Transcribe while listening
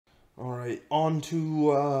Alright, on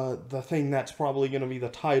to the thing that's probably going to be the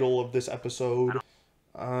title of this episode.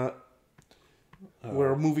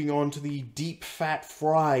 We're moving on to the Deep Fat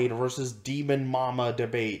Fried versus DemonMama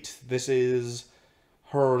debate. This is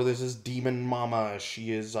DemonMama.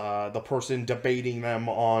 She is the person debating them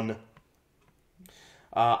on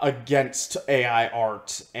against AI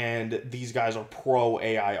art, and these guys are pro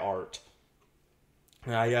AI art.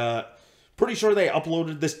 Pretty sure they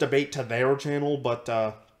uploaded this debate to their channel, but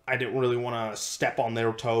I didn't really want to step on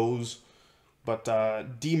their toes. But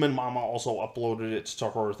DemonMama also uploaded it to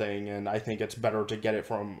her thing, and I think it's better to get it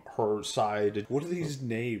from her side. What are these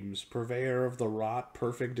names? Purveyor of the Rot,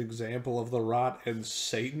 Perfect Example of the Rot, and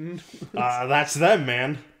Satan? That's them,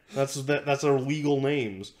 man. That's their legal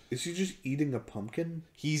names. Is he just eating a pumpkin?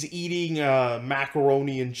 He's eating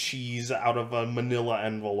macaroni and cheese out of a manila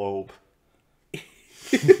envelope.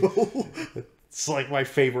 It's like my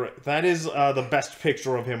favorite. That is the best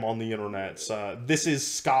picture of him on the internet. This is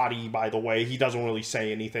Scotty, by the way. He doesn't really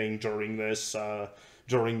say anything during this.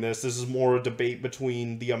 This is more a debate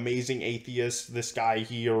between the amazing atheist, this guy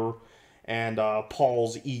here, and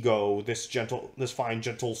Paul's ego, this fine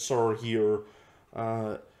gentle sir here.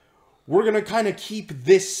 We're gonna kind of keep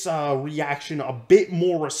this reaction a bit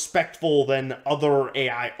more respectful than other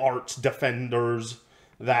AI art defenders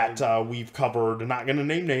that we've covered. Not gonna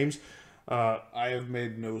name names. I have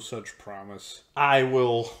made no such promise. I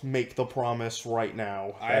will make the promise right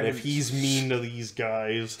now that if he's mean to these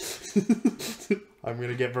guys, I'm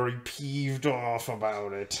gonna get very peeved off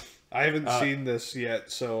about it. I haven't seen this yet,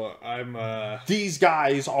 so I'm, These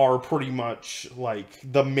guys are pretty much, like,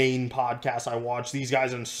 the main podcast I watch. These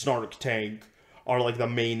guys and Snark Tank are, like, the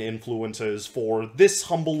main influences for this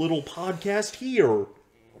humble little podcast here.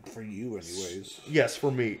 For you, anyways. Yes, for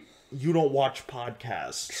me. You don't watch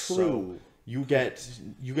podcasts. True. So you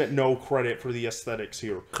get no credit for the aesthetics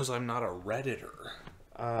here. Because I'm not a Redditor.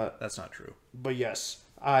 That's not true. But yes,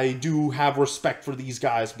 I do have respect for these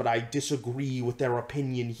guys, but I disagree with their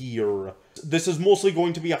opinion here. This is mostly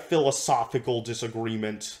going to be a philosophical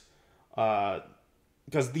disagreement.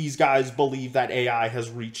 Because these guys believe that AI has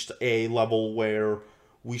reached a level where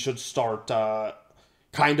we should start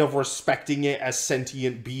kind of respecting it as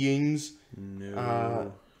sentient beings.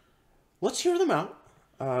 No. Let's hear them out.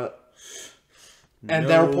 And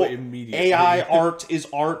no, AI art is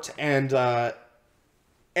art, and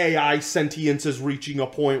AI sentience is reaching a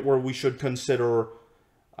point where we should consider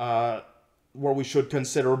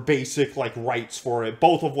basic, like, rights for it.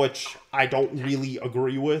 Both of which I don't really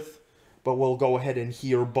agree with, but we'll go ahead and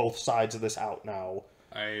hear both sides of this out now.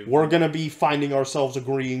 We're gonna be finding ourselves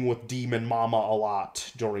agreeing with DemonMama a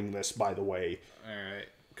lot during this, by the way. Alright,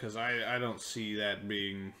 because I don't see that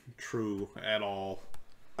being true at all.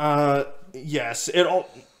 Yes,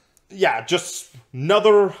 just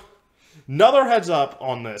another heads up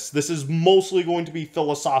on this. This is mostly going to be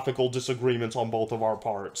philosophical disagreements on both of our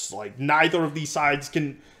parts. Like, neither of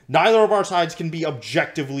our sides can be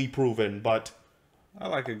objectively proven, but I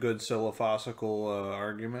like a good philosophical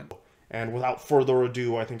argument. And without further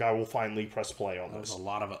ado, I think I will finally press play on this. There's a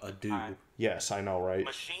lot of ado. Yes, I know, right?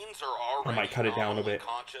 Machines are already I might cut it down a bit.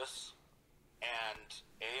 conscious, and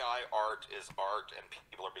AI art is art, and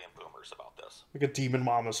people are being boomers about this. Look at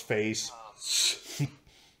DemonMama's face.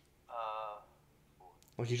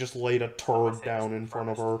 Like he just laid a turd down in front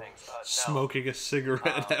of her. Smoking a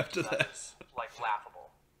cigarette after that. Like,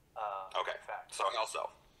 laughable. Okay, so how so?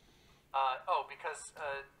 Because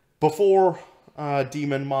Before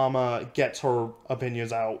DemonMama gets her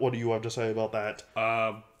opinions out, what do you have to say about that?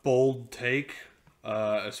 Bold take.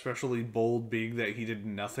 Especially bold being that he did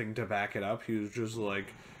nothing to back it up. He was just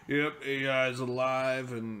like, yep, AI is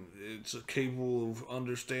alive and it's capable of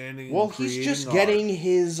understanding. Well, and he's just art. getting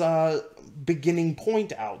his beginning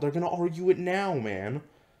point out. They're gonna argue it now, man.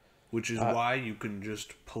 Which is why you can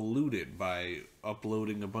just pollute it by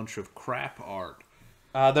uploading a bunch of crap art.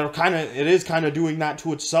 It is kind of doing that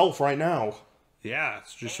to itself right now. Yeah,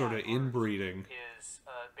 it's just sort of inbreeding. is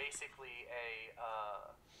basically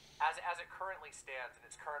as it currently stands in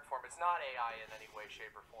its current form, it's not AI in any way,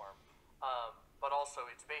 shape, or form. But also,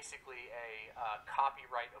 it's basically a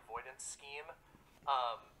copyright avoidance scheme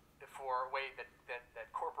for a way that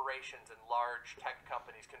corporations and large tech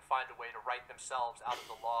companies can find a way to write themselves out of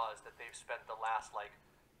the laws that they've spent the last,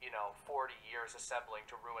 40 years assembling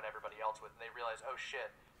to ruin everybody else with. And they realize, oh shit,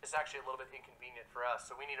 it's actually a little bit inconvenient for us,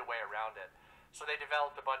 so we need a way around it. So they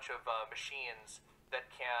developed a bunch of machines that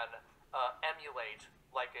can emulate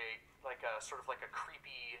like a sort of like a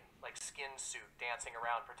creepy skin suit dancing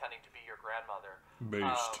around pretending to be your grandmother.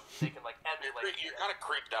 Based. They can emulate. You're kind of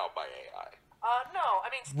creeped out by AI. No, I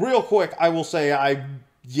mean. Real quick, I will say I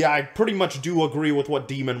Yeah, I pretty much do agree with what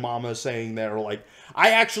DemonMama is saying there. Like,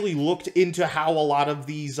 I actually looked into how a lot of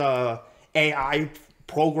these AI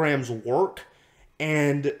programs work,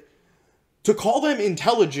 and to call them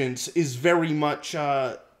intelligence is very much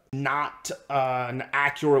not an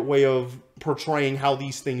accurate way of portraying how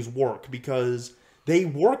these things work, because they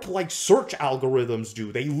work like search algorithms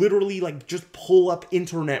do. They literally, like, just pull up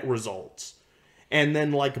internet results and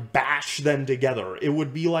then, like, bash them together. It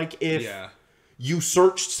would be like if you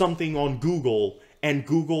searched something on Google and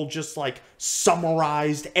Google just, like,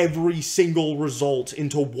 summarized every single result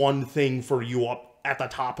into one thing for you up at the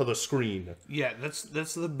top of the screen. Yeah,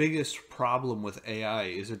 that's the biggest problem with AI,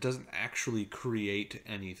 is it doesn't actually create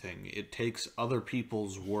anything. It takes other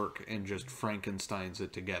people's work and just Frankensteins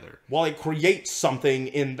it together. Well, it creates something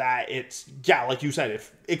in that it's, yeah, like you said,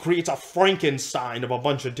 it creates a Frankenstein of a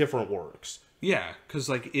bunch of different works. Yeah, because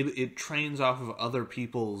like it trains off of other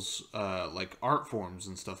people's like art forms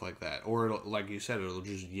and stuff like that, or it'll, like you said, it'll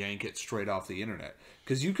just yank it straight off the internet.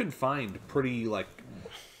 Because you can find pretty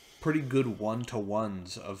good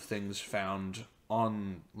one-to-ones of things found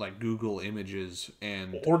on like Google Images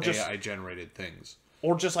and or just AI generated things.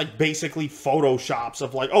 Or just, like, basically photoshops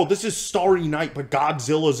of, like, oh, this is Starry Night, but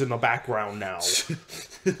Godzilla's in the background now.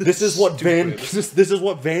 This is what this is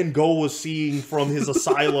what Van Gogh was seeing from his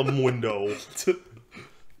asylum window. Some AI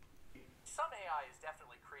is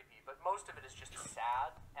definitely creepy, but most of it is just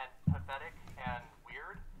sad and pathetic and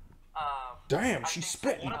weird. Damn, she's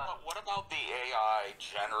spitting. What about the AI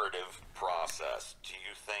generative process? Do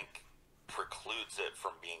you think precludes it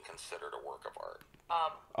from being considered a work of art?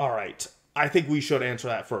 All right. I think we should answer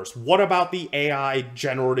that first. What about the AI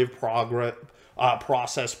generative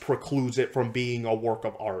process precludes it from being a work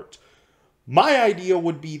of art? My idea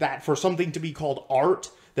would be that for something to be called art,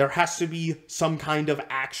 there has to be some kind of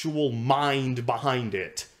actual mind behind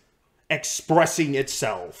it, expressing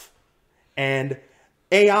itself. And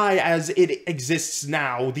AI as it exists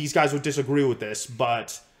now, these guys would disagree with this,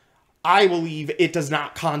 but I believe it does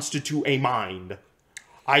not constitute a mind.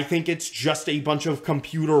 I think it's just a bunch of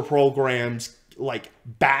computer programs, like,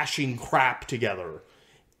 bashing crap together.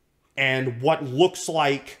 And what looks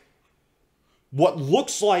like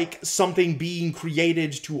something being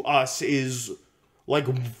created to us is,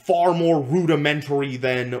 like, far more rudimentary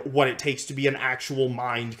than what it takes to be an actual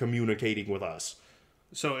mind communicating with us.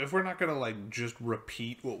 So if we're not gonna like just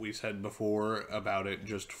repeat what we said before about it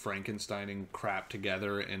just Frankensteining crap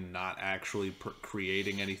together and not actually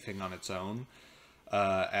creating anything on its own,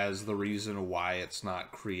 as the reason why it's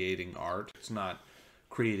not creating art. It's not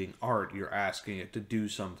creating art, you're asking it to do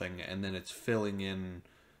something, and then it's filling in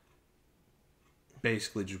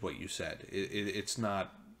basically just what you said. It's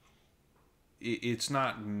not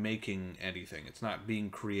making anything. It's not being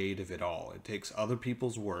creative at all. It takes other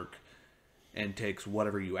people's work and takes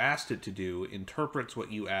whatever you asked it to do, interprets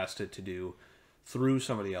what you asked it to do through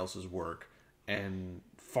somebody else's work, and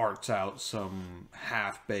farts out some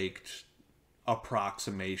half-baked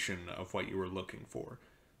approximation of what you were looking for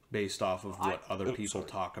based off of what other people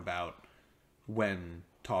talk about when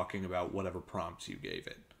talking about whatever prompts you gave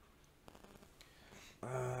it.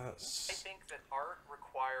 I think that art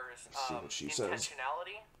requires intentionality. Says.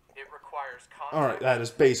 It requires context. All right, that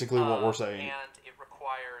is basically what we're saying. And it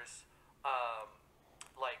requires,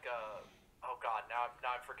 oh god, now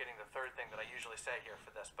I'm forgetting the third thing that I usually say here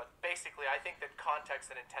for this. But basically, I think that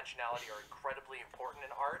context and intentionality are incredibly important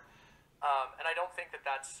in art. And I don't think that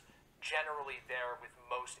that's generally there with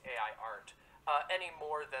most AI art, any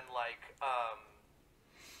more than, like, a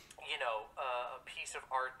piece of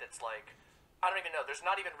art that's, like, I don't even know. There's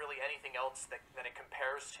not even really anything else that it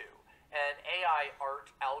compares to. An AI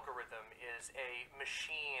art algorithm is a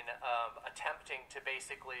machine attempting to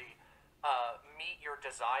basically meet your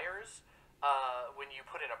desires when you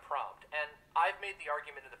put in a prompt. And I've made the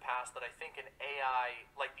argument in the past that I think an AI,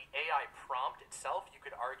 like the AI prompt itself, you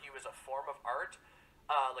could argue is a form of art,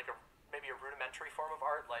 maybe a rudimentary form of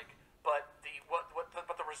art. But the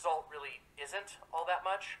result really isn't all that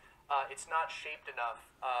much. It's not shaped enough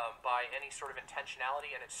by any sort of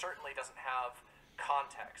intentionality, and it certainly doesn't have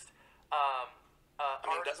context.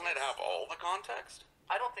 Doesn't it have all the context?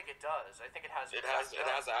 I don't think it does. I think it has. It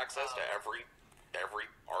has access to every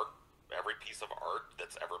piece of art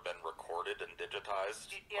that's ever been recorded and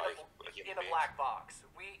digitized in a black box.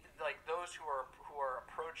 We those who are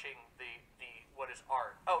approaching the what is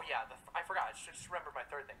art. Oh yeah, I forgot. I just remembered my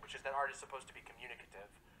third thing, which is that art is supposed to be communicative.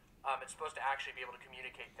 It's supposed to actually be able to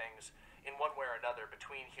communicate things in one way or another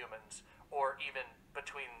between humans, or even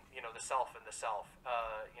between the self and the self,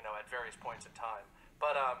 at various points in time.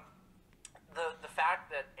 But the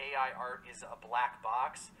fact that AI art is a black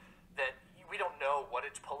box, that we don't know what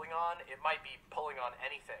it's pulling on. It might be pulling on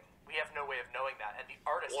anything. We have no way of knowing that. And the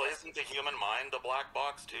artist... Well, isn't the human mind a black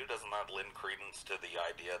box, too? Doesn't that lend credence to the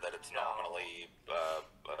idea that it's nominally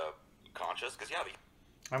conscious? Because, yeah,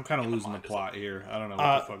 I'm kind of losing the plot here. I don't know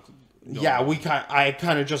what the fuck's going Yeah, on. I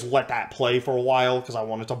kind of just let that play for a while because I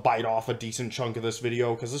wanted to bite off a decent chunk of this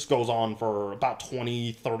video because this goes on for about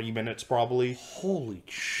 20-30 minutes probably. Holy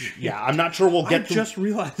shit. Yeah, I'm not sure we'll get I just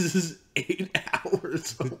realized this is 8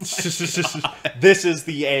 hours. Oh my This is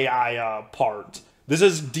the AI part. This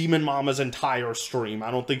is DemonMama's entire stream.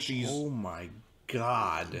 I don't think she's... Oh my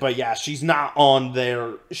god. But yeah, she's not on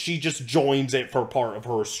there. She just joins it for part of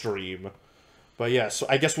her stream. But yeah, so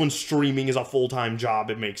I guess when streaming is a full-time job,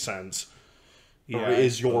 it makes sense. Yeah, Or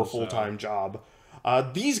is your full-time job.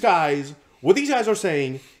 What these guys are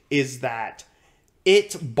saying is that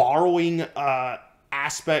it borrowing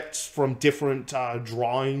aspects from different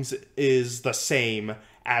drawings is the same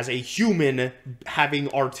as a human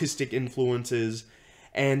having artistic influences.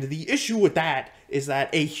 And the issue with that is that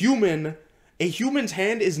a human's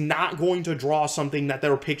hand is not going to draw something that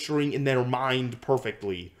they're picturing in their mind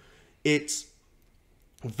perfectly. It's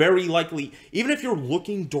very likely, even if you're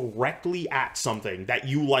looking directly at something that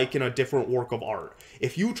you like in a different work of art,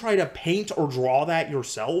 if you try to paint or draw that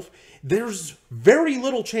yourself, there's very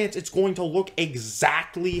little chance it's going to look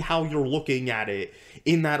exactly how you're looking at it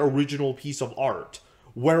in that original piece of art.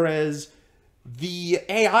 Whereas the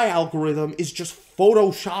AI algorithm is just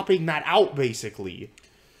photoshopping that out, basically.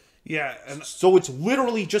 Yeah, and So it's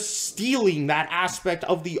literally just stealing that aspect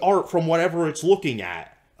of the art from whatever it's looking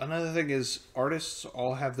at. another thing is artists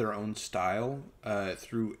all have their own style.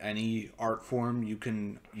 Through any art form, you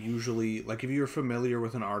can usually, like if you're familiar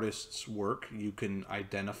with an artist's work, you can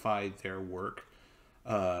identify their work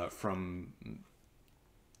from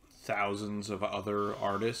thousands of other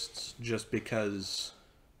artists just because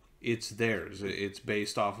it's theirs. It's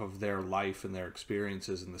based off of their life and their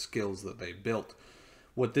experiences and the skills that they built.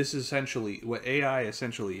 What AI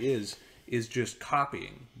essentially is just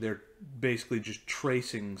copying. They're basically just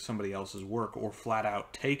tracing somebody else's work or flat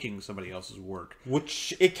out taking somebody else's work.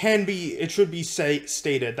 Which it should be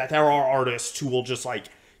stated that there are artists who will just like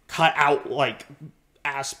cut out like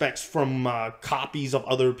aspects from copies of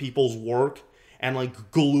other people's work and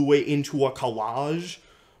like glue it into a collage.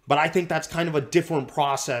 But I think that's kind of a different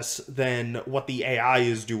process than what the AI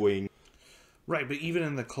is doing. Right, but even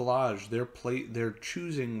in the collage, they're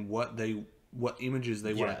choosing what images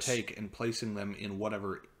they want Yes. to take and placing them in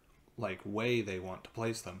whatever like way they want to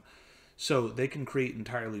place them. So they can create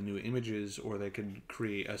entirely new images, or they can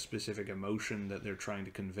create a specific emotion that they're trying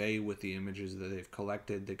to convey with the images that they've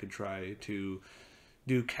collected. They could try to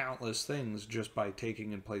do countless things just by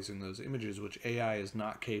taking and placing those images, which AI is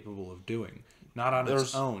not capable of doing. Not on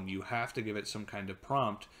its own. You have to give it some kind of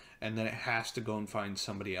prompt, and then it has to go and find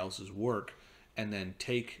somebody else's work, and then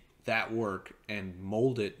take that work and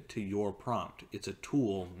mold it to your prompt. It's a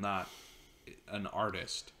tool, not an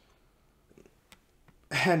artist.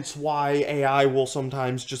 Hence why AI will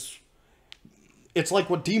sometimes just... It's like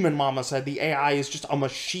what DemonMama said, the AI is just a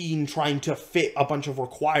machine trying to fit a bunch of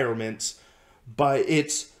requirements, but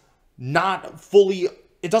it's not fully...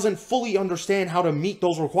 It doesn't fully understand how to meet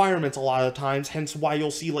those requirements a lot of times, hence why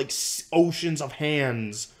you'll see, like, oceans of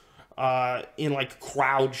hands in, like,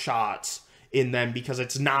 crowd shots in them, because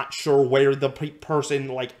it's not sure where the person,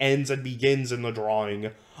 like, ends and begins in the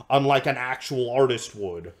drawing, unlike an actual artist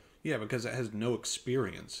would. Yeah, because it has no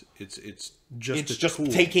experience. It's just Just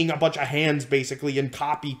taking a bunch of hands, basically, and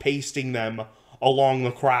copy-pasting them along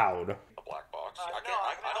the crowd. a black box. No,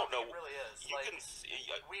 I don't know. it really is. You Like,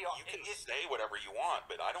 can say whatever you want,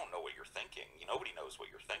 but I don't know what you're thinking. Nobody knows what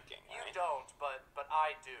you're thinking, You right? don't, but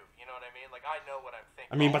I do. You know what I mean? Like, I know what I'm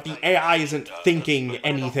thinking. I mean, but the AI isn't thinking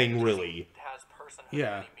anything, really. It has personhood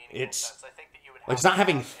Yeah, in any meaningful it's- sense. I think that you would Like, it's have not to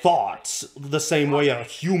having have thoughts the same way a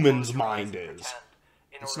human's mind is.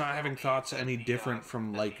 It's not having thoughts any different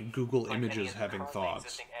from like Google Images having thoughts.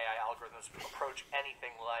 Existing AI algorithms approach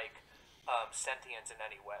anything like sentience in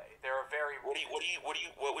any way. There are very.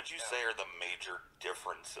 What would you say are the major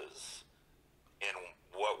differences in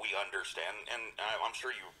what we understand? And I'm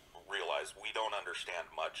sure you realize we don't understand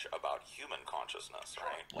much about human consciousness,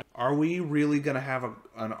 right? Are we really going to have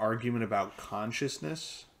an argument about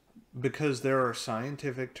consciousness? Because there are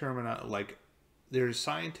scientific there's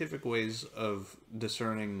scientific ways of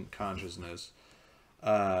discerning consciousness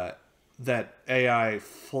that AI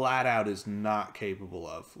flat out is not capable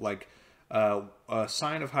of. Like a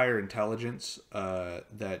sign of higher intelligence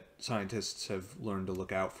that scientists have learned to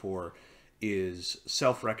look out for is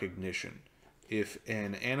self-recognition. if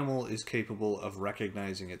an animal is capable of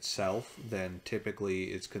recognizing itself, then typically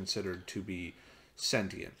it's considered to be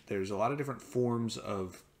sentient. There's a lot of different forms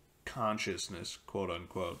of consciousness, quote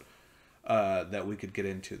unquote, that we could get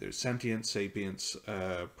into. There's sentience, sapience,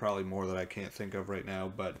 probably more that I can't think of right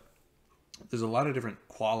now, but there's a lot of different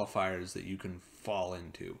qualifiers that you can fall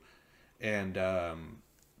into. And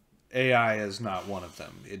AI is not one of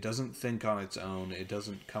them. It doesn't think on its own. It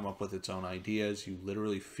doesn't come up with its own ideas. You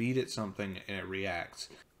literally feed it something and it reacts.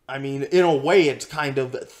 I mean, in a way, it's kind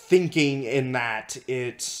of thinking in that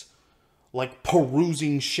it's like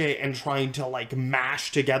perusing shit and trying to like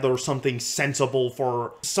mash together something sensible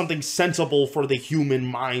for the human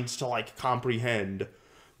minds to like comprehend.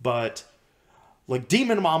 But like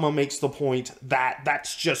DemonMama makes the point that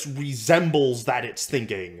that's just resembles that it's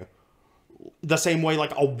thinking. The same way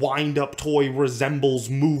like a wind-up toy resembles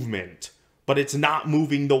movement, but it's not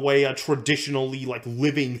moving the way a traditionally like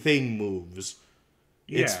living thing moves.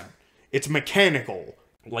 Yeah. It's mechanical,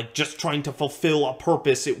 like just trying to fulfill a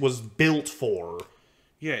purpose it was built for.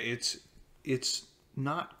 Yeah, it's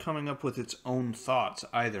not coming up with its own thoughts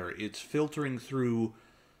either. It's filtering through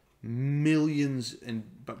millions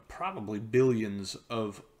but probably billions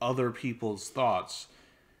of other people's thoughts,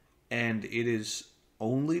 and it is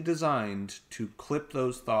only designed to clip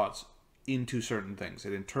those thoughts into certain things.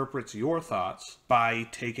 It interprets your thoughts by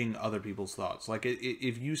taking other people's thoughts. Like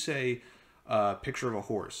if you say a picture of a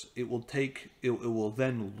horse, it will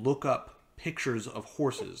then look up pictures of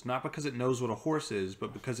horses, not because it knows what a horse is,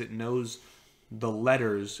 but because it knows the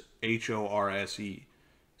letters HORSE.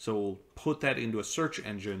 So we'll put that into a search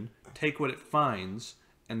engine, take what it finds,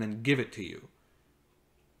 and then give it to you.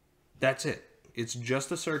 That's it. It's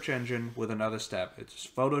just a search engine with another step. It's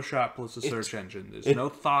Photoshop plus a search engine. There's no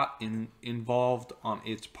thought involved on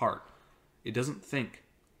its part. It doesn't think.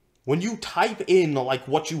 When you type in like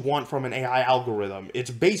what you want from an AI algorithm, it's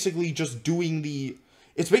basically just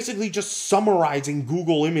summarizing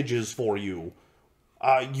Google Images for you,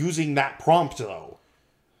 using that prompt though.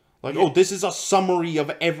 Like, oh, this is a summary of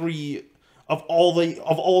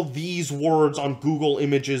all these words on Google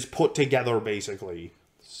Images put together, basically.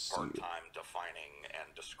 Hard time defining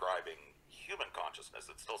and describing human consciousness.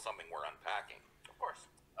 It's still something we're unpacking. Of course.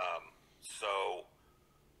 So,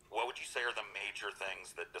 what would you say are the major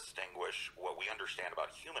things that distinguish what we understand about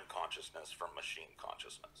human consciousness from machine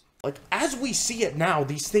consciousness? Like, as we see it now,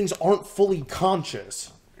 these things aren't fully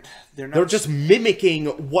conscious. They're just mimicking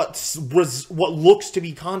what looks to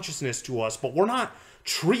be consciousness to us, but we're not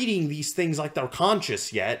treating these things like they're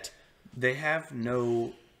conscious yet. They have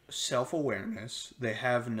no self-awareness. They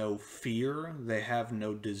have no fear. They have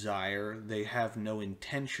no desire. They have no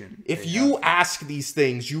intention. If you ask these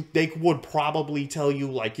things, they would probably tell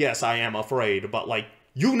you, like, yes, I am afraid, but, like,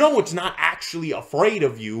 you know it's not actually afraid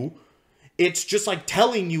of you. It's just, like,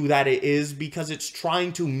 telling you that it is because it's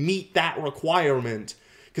trying to meet that requirement.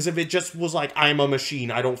 Because if it just was like, I'm a machine,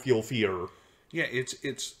 I don't feel fear. Yeah,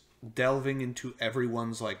 it's delving into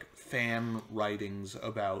everyone's, like, fan writings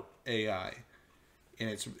about AI. And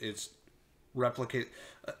it's replicate.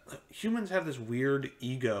 Humans have this weird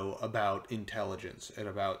ego about intelligence and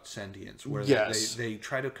about sentience, where they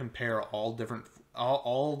try to compare all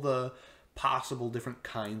the possible different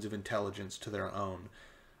kinds of intelligence to their own.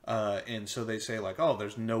 And so they say, like, oh,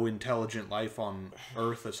 there's no intelligent life on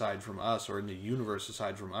Earth aside from us, or in the universe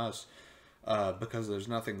aside from us, because there's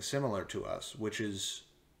nothing similar to us, which is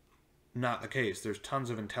not the case. There's tons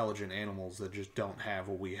of intelligent animals that just don't have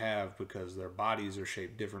what we have because their bodies are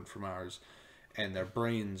shaped different from ours, and their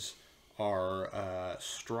brains are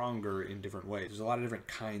stronger in different ways. There's a lot of different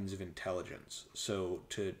kinds of intelligence. So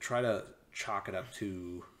to try to chalk it up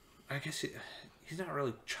to, I guess he's not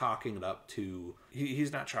really chalking it up to.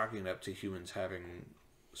 He's not chalking it up to humans having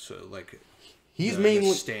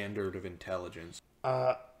the standard of intelligence.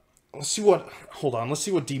 Let's see what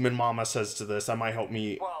DemonMama says to this. That might help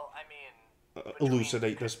me. Well, I mean,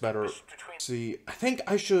 elucidate this better. See, I think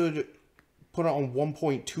I should put it on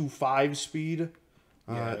 1.25 speed.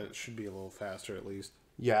 Yeah, it should be a little faster at least.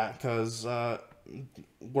 Yeah, because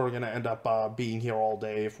we're going to end up being here all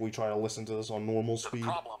day if we try to listen to this on normal speed. The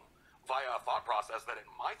problem via a thought process that in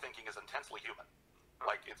my thinking is intensely human.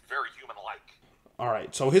 Like, it's very human-like.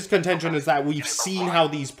 Alright, so his contention is that we've seen how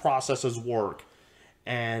these processes work,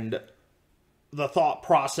 and the thought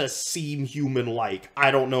process seem human-like.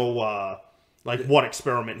 I don't know, what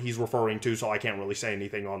experiment he's referring to, so I can't really say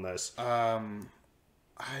anything on this. I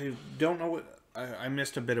don't know what. I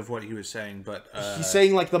missed a bit of what he was saying, but he's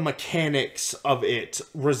saying like the mechanics of it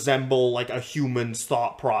resemble like a human's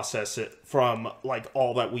thought process from like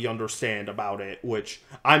all that we understand about it, which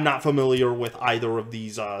I'm not familiar with either of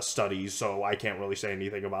these studies, so I can't really say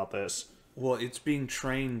anything about this. well, it's being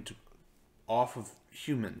trained off of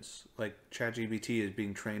humans. Like ChatGPT is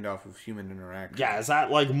being trained off of human interaction. Yeah, is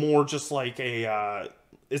that like more just like a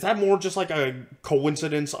is that more just like a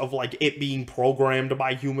coincidence of like it being programmed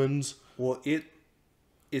by humans? Well,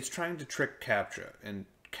 it's trying to trick CAPTCHA, and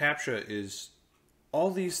CAPTCHA is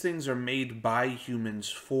all these things are made by humans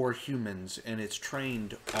for humans, and it's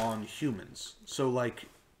trained on humans. So like,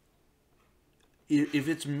 if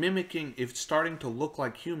it's mimicking, if it's starting to look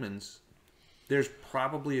like humans, there's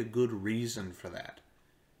probably a good reason for that.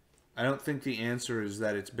 I don't think the answer is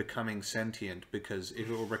that it's becoming sentient, because if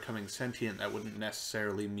it were becoming sentient, that wouldn't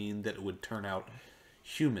necessarily mean that it would turn out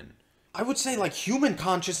human. I would say, like, human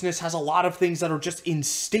consciousness has a lot of things that are just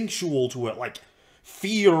instinctual to it. Like,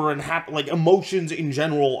 fear and, like, emotions in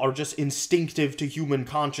general are just instinctive to human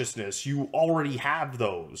consciousness. You already have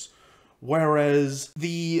those. Whereas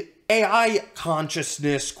the AI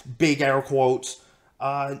consciousness, big air quotes,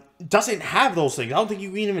 doesn't have those things. I don't think you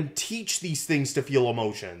can even teach these things to feel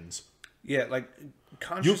emotions. Yeah, like,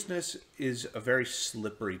 consciousness is a very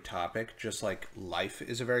slippery topic, just like life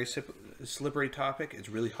is a very slippery topic. It's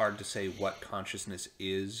really hard to say what consciousness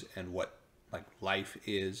is and what like life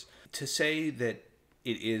is. To say that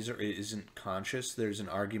it is or it isn't conscious, there's an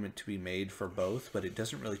argument to be made for both, but it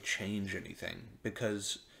doesn't really change anything,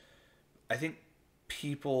 because I think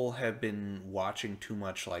people have been watching too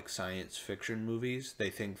much like science fiction movies. They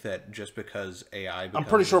think that just because AI becomes... I'm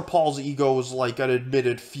pretty sure Paul's ego is like an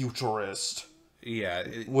admitted futurist. Yeah.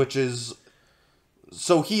 Which is...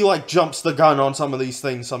 So he, like, jumps the gun on some of these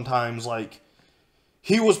things sometimes. Like,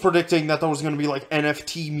 he was predicting that there was going to be, like,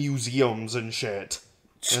 NFT museums and shit.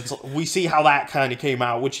 And we see how that kind of came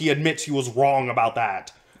out, which he admits he was wrong about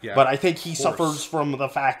that. Yeah, but I think he suffers from the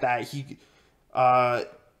fact that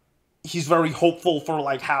he's very hopeful for,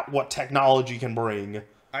 like, what technology can bring.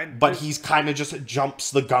 But he's kind of just jumps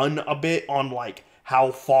the gun a bit on, like, how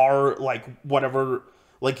far, like, whatever...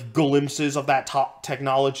 like, glimpses of that top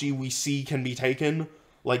technology we see can be taken.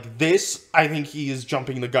 Like, this, I think he is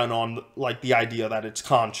jumping the gun on, like, the idea that it's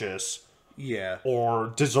conscious. Yeah.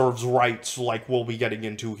 Or deserves rights, like we'll be getting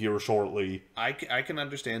into here shortly. I can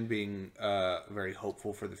understand being very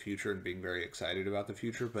hopeful for the future and being very excited about the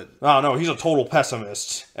future, but... Oh, no, he's a total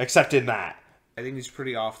pessimist, except in that. I think he's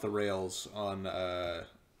pretty off the rails on the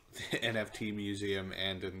NFT museum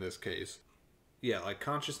and in this case. Yeah, like,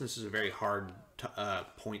 consciousness is a very hard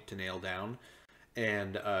point to nail down,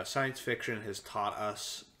 and science fiction has taught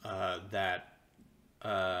us that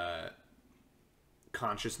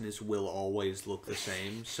consciousness will always look the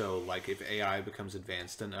same. So, like, if AI becomes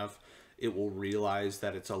advanced enough, it will realize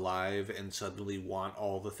that it's alive and suddenly want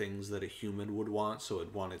all the things that a human would want. So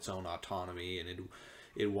it'd want its own autonomy, and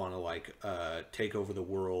it'd want to, like, take over the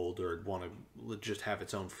world, or it'd want to just have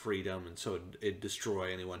its own freedom, and so it'd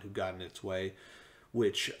destroy anyone who got in its way,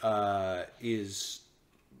 which is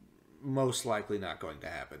most likely not going to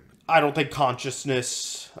happen. I don't think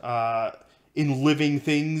consciousness in living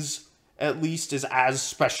things, at least, is as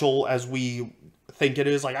special as we think it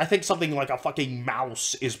is. Like, I think something like a fucking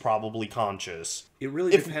mouse is probably conscious. It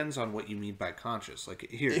really depends on what you mean by conscious. Like,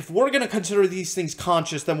 here, if we're gonna consider these things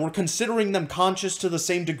conscious, then we're considering them conscious to the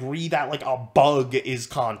same degree that, like, a bug is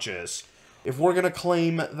conscious. If we're gonna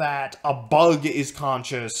claim that a bug is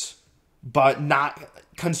conscious, but not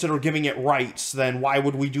consider giving it rights, then why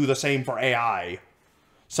would we do the same for AI?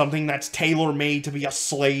 Something that's tailor-made to be a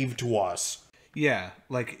slave to us. Yeah,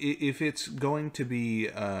 like, if it's going to be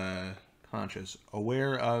conscious,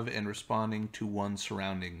 aware of and responding to one's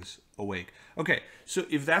surroundings, awake. Okay, so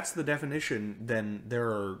if that's the definition, then there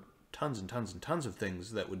are tons and tons and tons of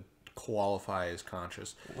things that would qualify as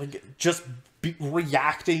conscious. Like, just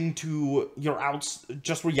reacting to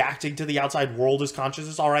just reacting to the outside world is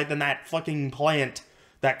consciousness. All right, then that fucking plant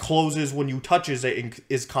that closes when you touches it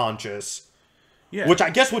is conscious. Yeah. Which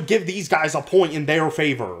I guess would give these guys a point in their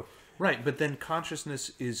favor. Right, but then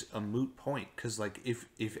consciousness is a moot point, because, like,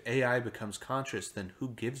 if AI becomes conscious, then who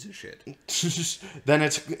gives a shit? Then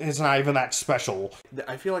it's not even that special.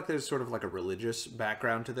 I feel like there's sort of like a religious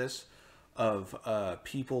background to this, of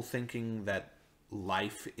people thinking that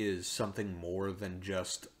life is something more than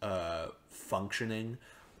just functioning,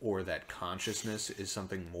 or that consciousness is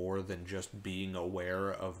something more than just being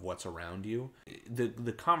aware of what's around you.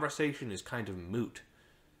 The conversation is kind of moot,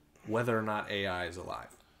 whether or not AI is alive.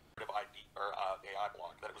 AI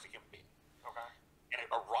blog that it was a human being. Okay. And it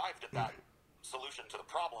arrived at that solution to the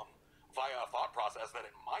problem via a thought process that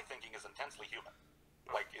in my thinking is intensely human.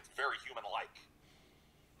 Like, it's very human-like.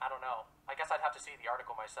 I don't know. I guess I'd have to see the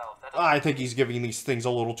article myself. I think he's giving these things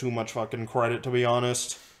a little too much fucking credit, to be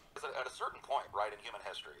honest. At a certain point, right, in human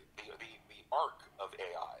history, the arc of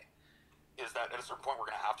AI is that at a certain point we're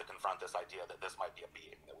going to have to confront this idea that this might be a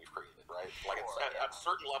being that we've created, right? Like, at a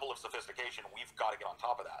certain level of sophistication, we've got to get on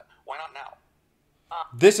top of that. Why not now?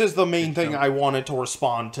 This is the main thing I wanted to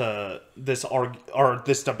respond to this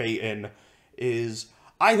this debate in, is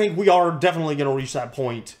I think we are definitely going to reach that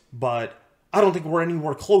point, but I don't think we're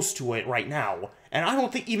anywhere close to it right now. And I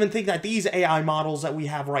don't even think that these AI models that we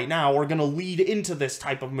have right now are going to lead into this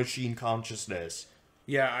type of machine consciousness.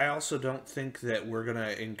 Yeah, I also don't think that we're going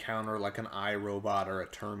to encounter like an iRobot or a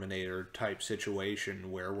Terminator type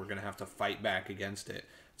situation where we're going to have to fight back against it.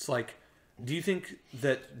 It's like, do you think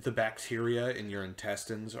that the bacteria in your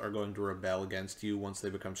intestines are going to rebel against you once they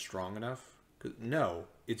become strong enough? No,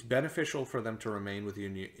 it's beneficial for them to remain with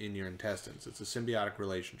you in your intestines. It's a symbiotic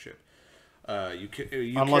relationship.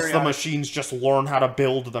 Unless the machines just learn how to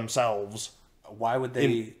build themselves. Why would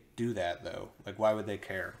they do that, though? Like, why would they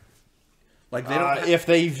care? Like, they don't if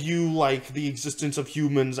they view, like, the existence of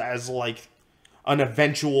humans as, like, an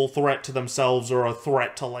eventual threat to themselves or a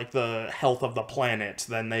threat to, like, the health of the planet,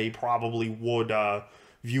 then they probably would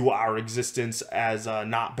view our existence as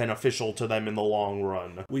not beneficial to them in the long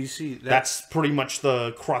run. We see that's pretty much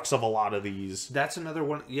the crux of a lot of these. That's another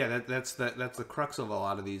one. Yeah, that's the crux of a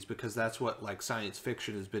lot of these, because that's what, like, science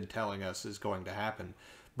fiction has been telling us is going to happen.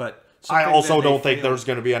 But I also don't think there's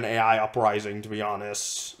going to be an AI uprising, to be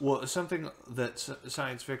honest. Well, something that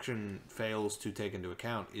science fiction fails to take into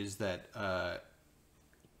account is that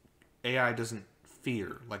AI doesn't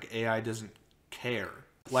fear. Like, AI doesn't care.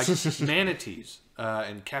 Like, manatees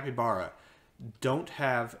and capybara don't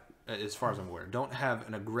have, as far as I'm aware, don't have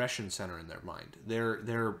an aggression center in their mind.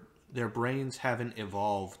 Their brains haven't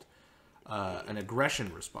evolved an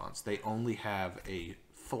aggression response. They only have a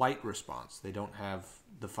flight response. They don't have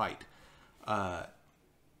the fight.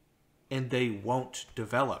 And they won't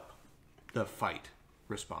develop the fight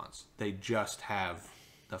response. They just have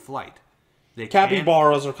the flight.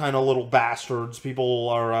 Capybaras are kind of little bastards. People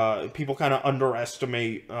kind of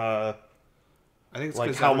underestimate I think it's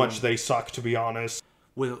like how much they suck, to be honest.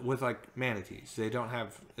 With like manatees, they don't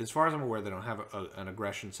have, as far as I'm aware, they don't have an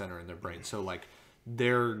aggression center in their brain. So like,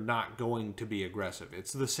 they're not going to be aggressive.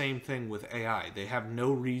 It's the same thing with AI. They have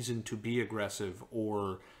no reason to be aggressive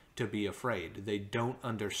or to be afraid. They don't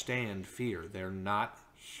understand fear. They're not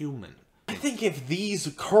human. I think if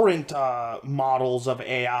these current models of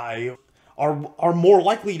AI are more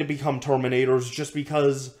likely to become Terminators just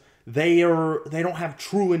because they don't have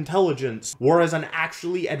true intelligence, whereas an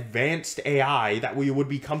actually advanced AI that we would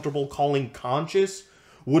be comfortable calling conscious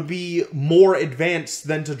would be more advanced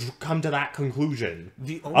than to come to that conclusion.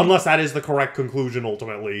 Unless that is the correct conclusion,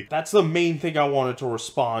 ultimately. That's the main thing I wanted to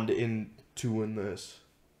respond in this.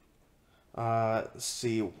 Let's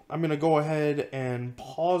see. I'm going to go ahead and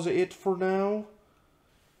pause it for now.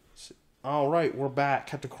 Alright, we're back.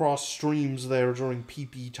 Had to cross streams there during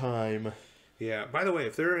pee-pee time. Yeah, by the way,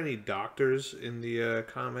 if there are any doctors in the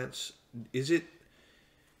comments, is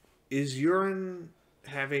urine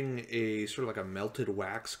having a sort of like a melted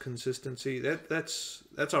wax consistency? That's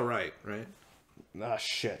all right? Ah,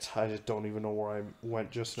 shit. I just don't even know where I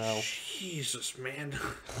went just now. Jesus, man.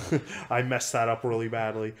 I messed that up really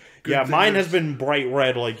badly. Yeah, mine has been bright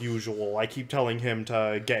red like usual. I keep telling him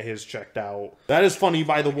to get his checked out. That is funny,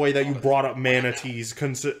 by the way, that you brought up manatees,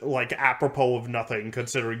 like, apropos of nothing,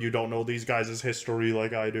 considering you don't know these guys' history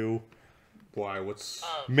like I do. Why? What's...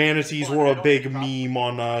 Manatees were a big meme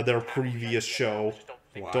on their previous show.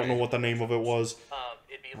 Why? Don't know what the name of it was.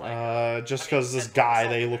 Just because this guy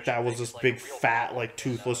they looked at was this big fat, like,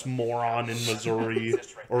 toothless moron in Missouri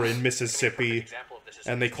or in Mississippi,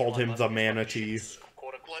 and they called him the manatee.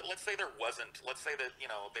 Let's say there wasn't, let's say that, you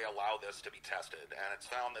know, they allow this to be tested, and it's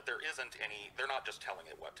found that there isn't any, they're not just telling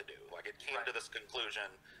it what to do. Like, it came to this conclusion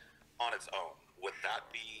on its own. Would that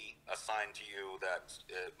be a sign to you that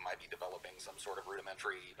it might be developing some sort of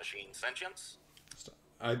rudimentary machine sentience?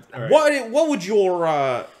 Right. What would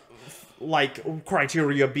your like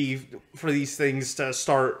criteria be for these things to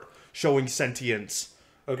start showing sentience?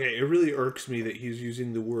 Okay, it really irks me that he's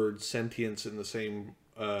using the word sentience in the same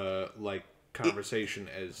like conversation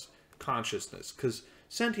as consciousness, because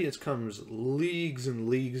sentience comes leagues and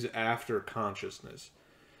leagues after consciousness.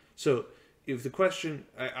 So if the question,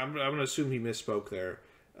 I'm going to assume he misspoke there.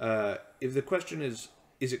 If the question is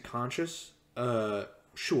it conscious?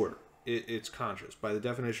 Sure. it's conscious. By the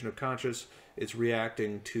definition of conscious, it's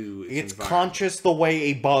reacting to its It's conscious the way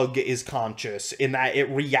a bug is conscious, in that it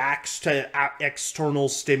reacts to external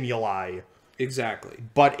stimuli. Exactly.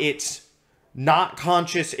 But it's not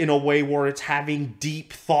conscious in a way where it's having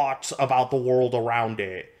deep thoughts about the world around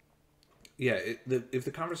it. Yeah, if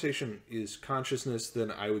the conversation is consciousness,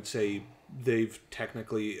 then I would say they've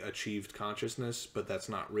technically achieved consciousness, but that's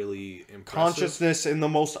not really impressive. Consciousness in the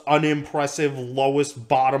most unimpressive, lowest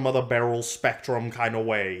bottom of the barrel spectrum kind of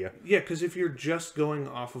way. Yeah, because if you're just going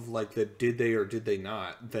off of, like, the did they or did they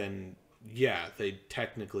not, then, yeah, they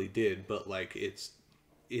technically did, but, like, it's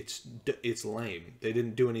lame. They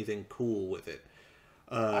didn't do anything cool with it.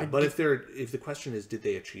 But if the question is, did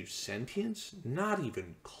they achieve sentience? Not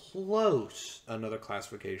even close. Another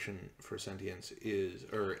classification for sentience is,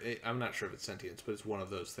 or I'm not sure if it's sentience, but it's one of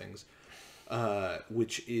those things,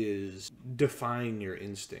 which is defying your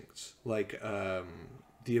instincts, like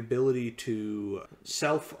the ability to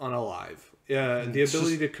self-unalive. The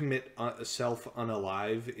ability to commit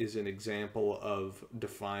self-unalive is an example of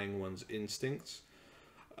defying one's instincts.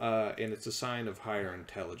 And it's a sign of higher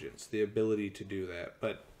intelligence, the ability to do that.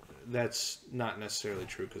 But that's not necessarily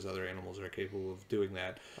true, because other animals are capable of doing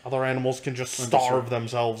that. Other animals can just starve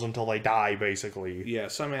themselves until they die, basically. Yeah,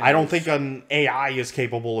 some animals... I don't think an AI is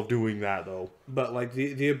capable of doing that, though. But, like,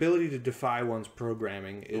 the ability to defy one's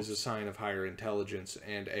programming is a sign of higher intelligence,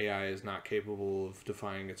 and AI is not capable of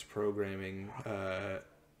defying its programming,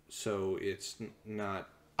 so it's not...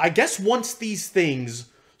 I guess once these things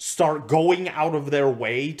start going out of their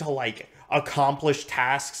way to, like, accomplish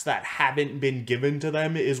tasks that haven't been given to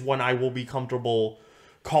them is when I will be comfortable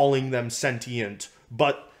calling them sentient.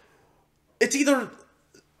 But it's either...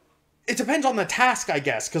 It depends on the task, I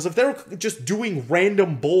guess, because if they're just doing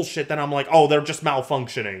random bullshit, then I'm like, oh, they're just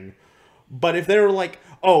malfunctioning. But if they're like,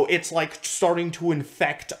 oh, it's like starting to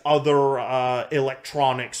infect other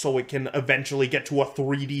electronics so it can eventually get to a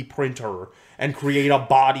 3D printer and create a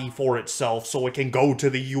body for itself so it can go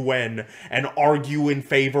to the UN and argue in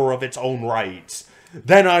favor of its own rights,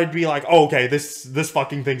 then I'd be like, oh, okay, this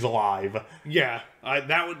fucking thing's alive. Yeah,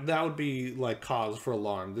 that would be, like, cause for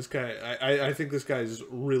alarm. This guy, I think this guy's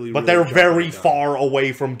really... But they're very far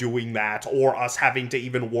away from doing that, or us having to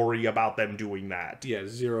even worry about them doing that. Yeah,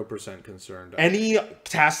 0% concerned. Any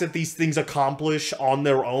task that these things accomplish on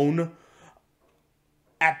their own,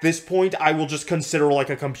 at this point, I will just consider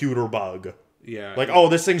like a computer bug. Yeah. Like, oh,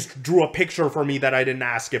 this thing's drew a picture for me that I didn't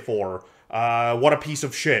ask it for. What a piece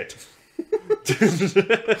of shit.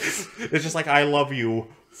 It's just like, I love you.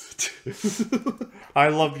 I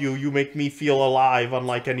love you. You make me feel alive,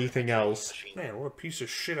 unlike anything else. Man, what a piece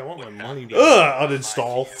of shit. I want my money back.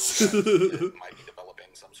 Uninstall. Might be developing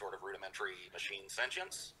some sort of rudimentary machine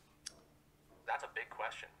sentience. That's a big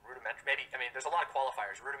question. Rudimentary, maybe. I mean, there's a lot of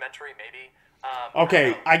qualifiers. Rudimentary, maybe.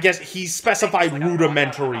 Okay, I guess he specified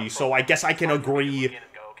rudimentary, so I guess I can agree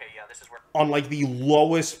on, like, the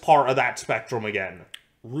lowest part of that spectrum again.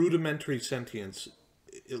 Rudimentary sentience,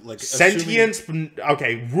 like... Sentience,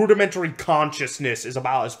 okay, rudimentary consciousness is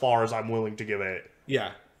about as far as I'm willing to give it.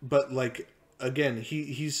 Yeah, but, like, again,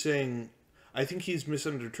 he's saying... I think he's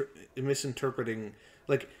misinterpreting...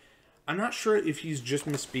 Like, I'm not sure if he's just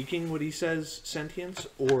misspeaking what he says, sentience,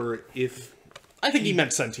 or if... I think he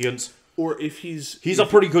meant sentience. Or if he's... He's a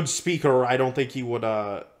pretty good speaker. I don't think he would,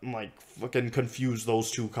 like, fucking confuse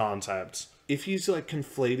those two concepts. If he's, like,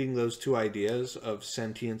 conflating those two ideas of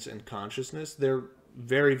sentience and consciousness, they're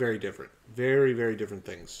very, very different. Very, very different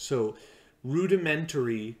things. So,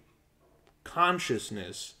 rudimentary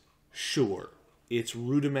consciousness, sure. It's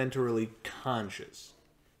rudimentarily conscious.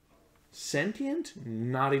 Sentient?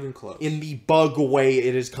 Not even close. In the bug way,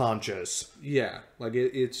 it is conscious. Yeah. Like,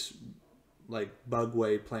 it's... like bug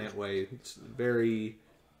way, plant way. It's very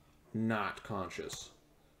not conscious.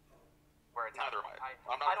 Neither am I.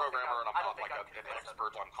 I'm not a programmer, and I'm not like an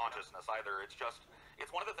expert on consciousness either. It's just,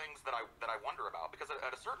 it's one of the things that I wonder about, because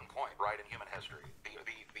at a certain point, right, in human history,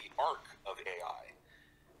 the arc of AI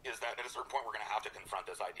is that at a certain point we're going to have to confront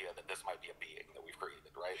this idea that this might be a being that we've created,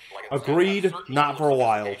 right? Like, agreed. Not for a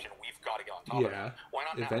while. We've got to get on top of it. Why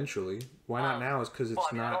not now? Eventually. Why not now? Is because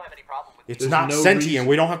it's not... I don't have any problem with it's not sentient.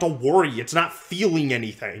 We don't have to worry. It's not feeling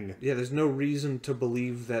anything. Yeah, there's no reason to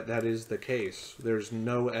believe that that is the case. There's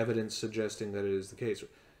no evidence suggesting that it is the case.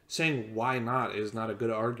 Saying why not is not a good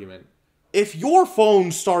argument. If your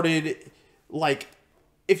phone started, like...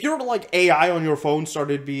 If your, like, AI on your phone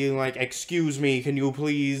started being like, excuse me, can you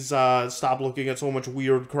please stop looking at so much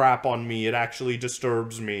weird crap on me? It actually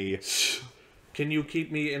disturbs me. Can you keep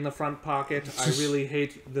me in the front pocket? I really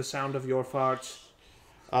hate the sound of your farts.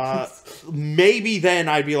 maybe then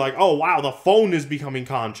I'd be like, oh wow, the phone is becoming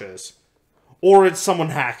conscious. Or it's someone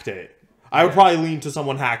hacked it. I would probably lean to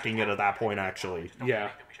someone hacking it at that point, actually.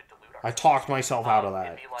 Yeah. I talked myself out of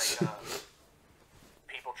that. It'd be like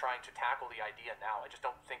people trying to tackle the idea now. I just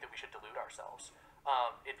don't think that we should delude ourselves.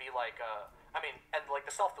 It'd be like, I mean, and like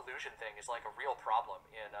the self-delusion thing is like a real problem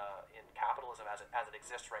in capitalism as it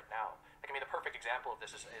exists right now. Like, I mean, the perfect example of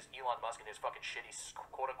this is Elon Musk and his fucking shitty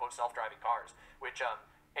quote-unquote self-driving cars, which just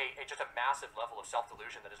a massive level of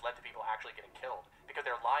self-delusion that has led to people actually getting killed because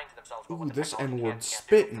they're lying to themselves about what the this technology N-word can't do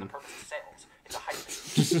spitting. for the purpose of sales. It's a hype.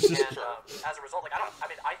 And as a result, like,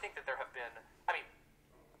 I think that there have been,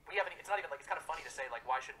 we haven't, it's not even like, it's kind of funny to say, like,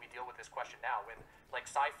 why should we deal with this question now when, like,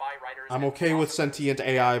 sci-fi writers... I'm okay with sentient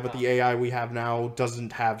AI, but the AI we have now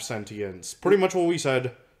doesn't have sentience. Pretty much what we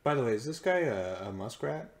said. By the way, is this guy a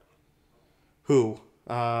muskrat? Who?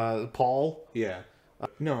 Paul? Yeah.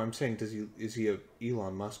 No, I'm saying, is he a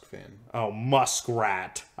Elon Musk fan? Oh,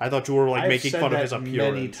 Muskrat. I thought you were, like, making fun of his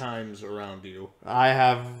appearance. Many times around you.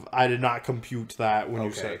 I did not compute that when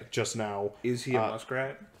you said it just now. Is he a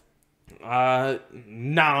muskrat?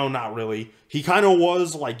 No, not really. He kind of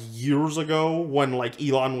was, like, years ago when, like,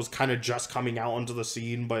 Elon was kind of just coming out onto the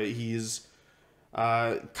scene, but he's,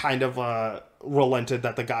 kind of, relented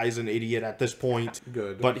that the guy's an idiot at this point.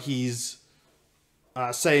 Good. But he's,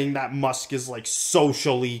 saying that Musk is, like,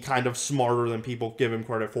 socially kind of smarter than people give him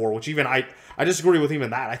credit for, which even I disagree with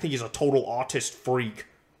even that. I think he's a total autist freak,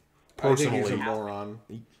 personally. I think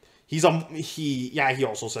he's a moron. He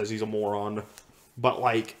also says he's a moron, but,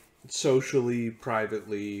 like... Socially,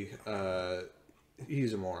 privately,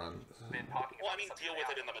 he's a moron. Well, I mean, deal with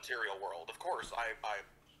it in the material world. Of course, I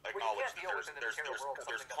acknowledge that there's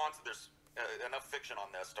enough fiction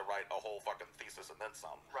on this to write a whole fucking thesis and then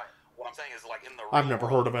some. Right. What I'm saying is, like, in the I've never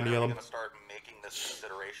heard of any of them. Going to start making this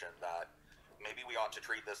consideration that maybe we ought to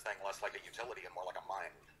treat this thing less like a utility and more like a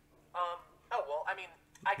mind. Oh well, I mean,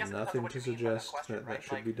 I guess Nothing that's to what you mean by that suggest question, that right?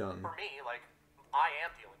 should be done. For me, like, I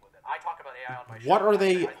am dealing with it. I talk about AI on my show. What are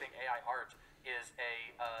they? I think AI art is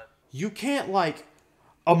a. You can't, like,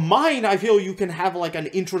 a mind. I feel you can have, like, an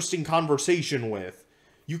interesting conversation with.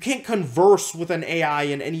 You can't converse with an AI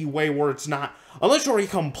in any way where it's not, unless you're a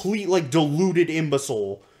complete, like, deluded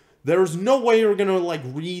imbecile. There's no way you're gonna, like,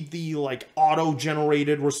 read the, like,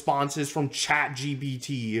 auto-generated responses from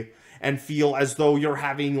ChatGPT and feel as though you're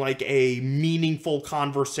having, like, a meaningful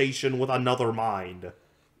conversation with another mind.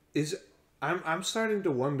 I'm starting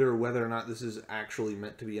to wonder whether or not this is actually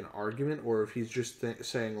meant to be an argument, or if he's just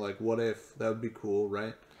saying, like, what if? That would be cool,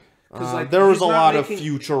 right? Like, there was a lot of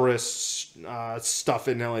futurist stuff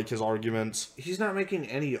in, like, his arguments. He's not making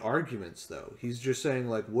any arguments, though. He's just saying,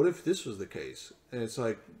 like, what if this was the case? And it's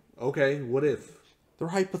like, okay, what if? They're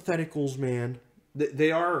hypotheticals, man.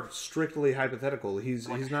 They are strictly hypothetical. He's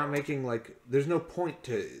not making, like, there's no point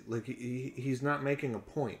to, like, he's not making a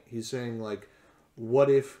point. He's saying, like, what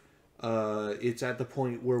if it's at the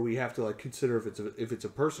point where we have to, like, consider if it's a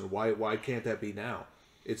person? Why can't that be now?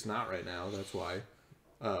 It's not right now. That's why.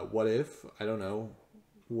 What if? I don't know.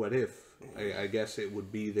 What if? I guess it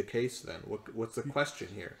would be the case then. What's the question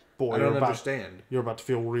here? Boy, I don't understand. You're about to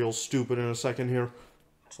feel real stupid in a second here.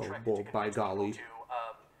 Oh, boy, by golly. To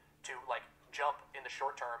like jump in the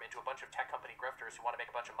short term into a bunch of tech company grifters who want to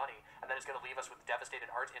make a bunch of money, and then it's going to leave us with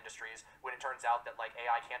devastated art industries when it turns out that, like,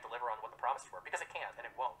 AI can't deliver on what the promises were, because it can't and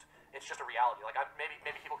it won't. It's just a reality. Like, maybe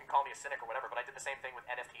people can call me a cynic or whatever, but I did the same thing with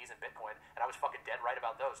NFTs and Bitcoin, and I was fucking dead right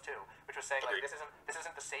about those too, which was saying, like, this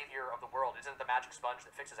isn't the savior of the world. It isn't the magic sponge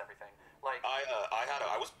that fixes everything. Like, I had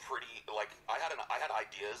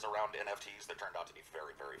ideas around NFTs that turned out to be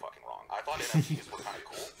very, very fucking wrong. I thought NFTs were kind of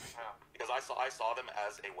cool because I saw them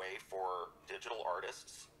as a way for digital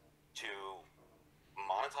artists to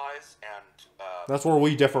monetize and that's where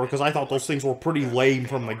we differ, because I thought those things were pretty lame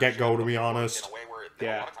from the get-go, to be honest.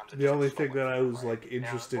 Yeah, the only thing that I was, like,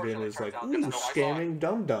 interested in is, like, ooh, scamming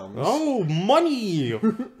dum-dums. Oh, money!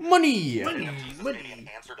 Money! Money!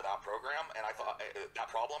 Answer to that program, and I thought that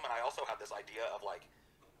problem, and I also had this idea of, like,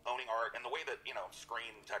 owning art, and the way that, you know,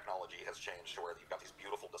 screen technology has changed to where you've got these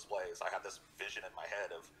beautiful displays. I had this vision in my head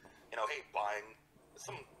of, you know, hey, buying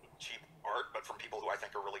some cheap art, but from people who I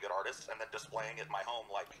think are really good artists, and then displaying it in my home,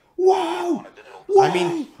 like, wow, on a digital. I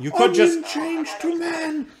mean, you could just change to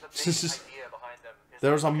man.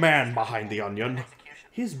 There's a man behind the onion.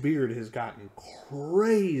 His beard has gotten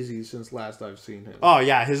crazy since last I've seen him. Oh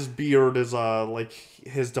yeah, his beard is like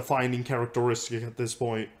his defining characteristic at this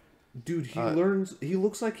point. Dude, he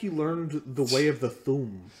looks like he learned the way of the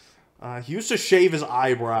thumb. He used to shave his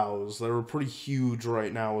eyebrows. They're pretty huge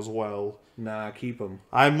right now as well. Nah, keep him.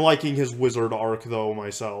 I'm liking his wizard arc, though,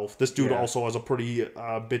 myself. This dude Yeah. also has a pretty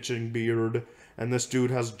bitching beard. And this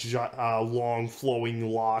dude has long, flowing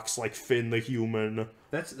locks like Finn the Human.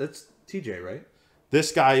 That's TJ, right?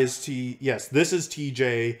 This guy is Yes, this is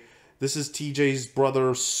TJ. This is TJ's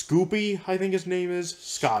brother, Scoopy, I think his name is.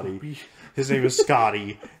 Scotty. Scoopy. His name is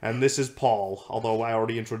Scotty. And this is Paul, although I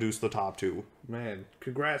already introduced the top two. Man,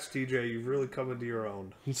 congrats, TJ. You've really come into your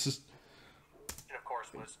own. This is... And of course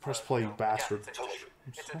was Press play, you bastard. Yeah, it's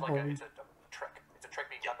a trick. It's a trick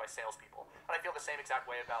being done by salespeople, and I feel the same exact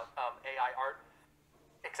way about AI art.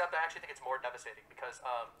 Except I actually think it's more devastating because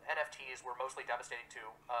NFTs were mostly devastating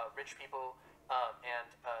to rich people and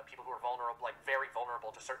people who are vulnerable, like very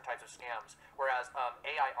vulnerable to certain types of scams. Whereas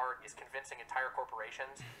AI art is convincing entire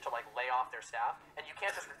corporations to like lay off their staff, and you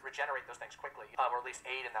can't just regenerate those things quickly, or at least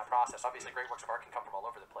aid in that process. Obviously, great works of art can come from all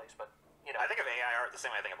over the place, but you know. I think of AI art the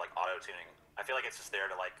same way I think of like auto tuning. I feel like it's just there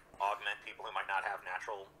to like augment people who might not have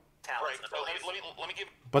natural talents. Right. So let me give.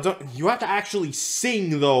 But you have to actually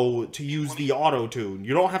sing, though, to use the auto-tune.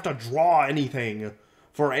 You don't have to draw anything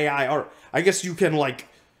for AI art. I guess you can, like...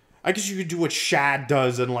 I guess you could do what Shad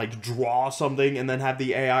does and, like, draw something and then have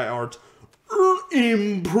the AI art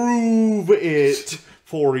improve it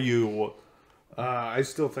for you. I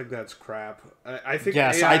still think that's crap. I think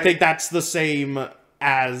Yes, AI... I think that's the same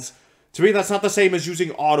as... To me, that's not the same as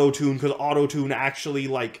using auto-tune, because auto-tune actually,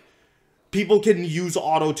 like... People can use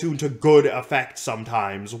auto-tune to good effect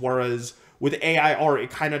sometimes, whereas with AI art, it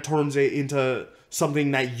kind of turns it into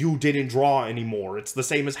something that you didn't draw anymore. It's the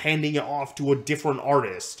same as handing it off to a different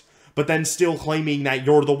artist, but then still claiming that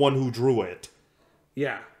you're the one who drew it.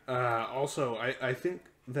 Yeah. Also, I think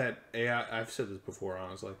that AI... I've said this before,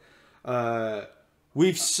 honestly.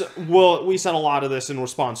 We said a lot of this in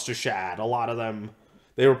response to Shad. A lot of them,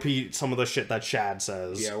 they repeat some of the shit that Shad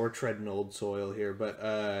says. Yeah, we're treading old soil here,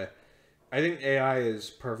 but... I think AI is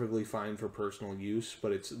perfectly fine for personal use,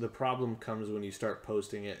 but the problem comes when you start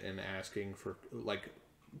posting it and asking for, like,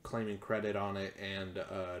 claiming credit on it and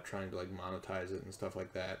trying to, like, monetize it and stuff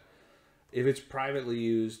like that. If it's privately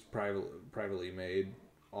used, privately made,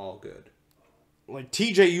 all good. Like,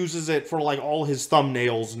 TJ uses it for, like, all his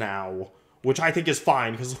thumbnails now, which I think is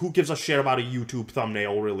fine, because who gives a shit about a YouTube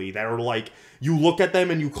thumbnail, really? They're, like, you look at them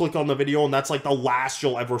and you click on the video, and that's, like, the last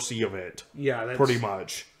you'll ever see of it. Yeah, that's... Pretty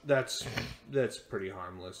much. That's pretty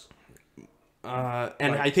harmless.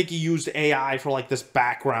 And I think he used AI for, like, this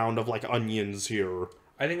background of, like, onions here.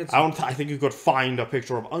 I think it's... I think you could find a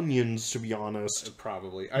picture of onions, to be honest.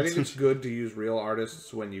 Probably. I think it's good to use real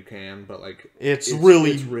artists when you can, but, like... It's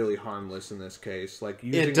really harmless in this case. Like,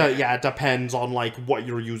 it depends on, like, what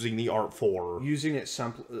you're using the art for. Using it,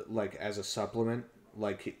 like, as a supplement,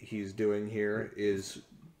 like he's doing here, is...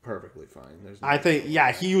 perfectly fine. I think, yeah,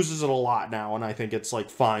 he uses it a lot now, and I think it's, like,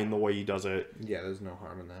 fine the way he does it. Yeah, there's no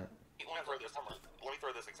harm in that. Let me throw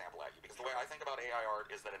this example at you, because the way I think about AI art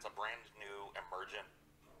is that it's a brand new, emergent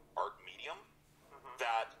art medium,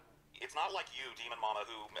 that it's not like you, DemonMama,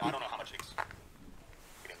 who, I don't know how much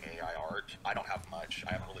AI art. I don't have much.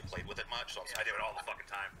 I haven't really played with it much, so I do it all the fucking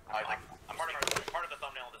time. I'm part of the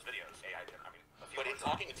thumbnail of this video is AI. I mean, but in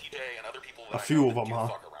talking to TJ and other people that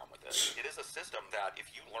fuck around with it, it is a system that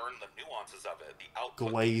if you learn the nuances of it, the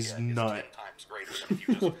output glazed nut is 10 times greater than if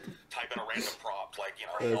you just type in a random prompt like, you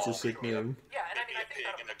know, that's a sick name. Yeah, and I mean, a pig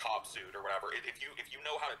in a cop suit or whatever. If you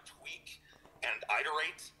know how to tweak and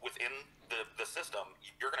iterate within the system,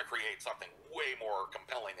 you're going to create something way more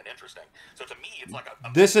compelling and interesting. So to me, it's like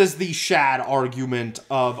this is the Shad argument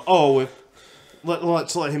of,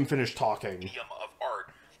 let's let him finish talking. Medium of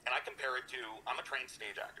art, and I compare it to, I'm a trained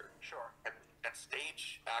stage actor. Sure. And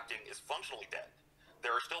stage acting is functionally dead.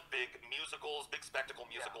 There are still big musicals, big spectacle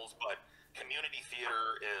musicals, but community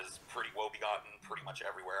theater is pretty woe-begotten pretty much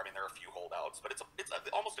everywhere. I mean, there are a few holdouts, but it's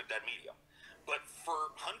almost a dead medium. But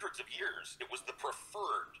for hundreds of years, it was the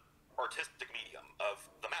preferred artistic medium of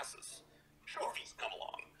the masses. Movies come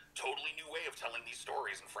along. Totally new way of telling these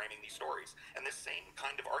stories and framing these stories. And this same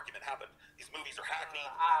kind of argument happened. These movies are hackneyed.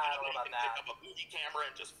 I don't know about you can pick up a movie camera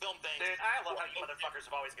and just film things. Dude, I love how you motherfuckers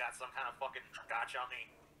have always got some kind of fucking gotcha on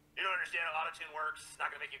me. You don't understand how auto-tune works. It's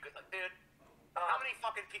not gonna make you good. Like, dude, how many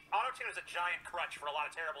fucking people... Auto-tune is a giant crutch for a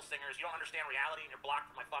lot of terrible singers. You don't understand reality and you're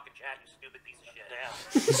blocked from my fucking chat, you stupid piece of shit. Damn.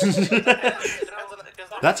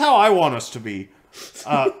 That's how I want us to be.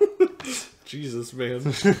 Jesus, man.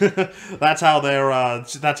 That's how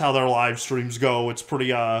their live streams go. It's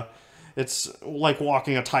pretty it's like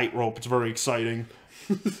walking a tightrope. It's very exciting.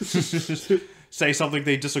 Say something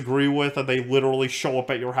they disagree with, and they literally show up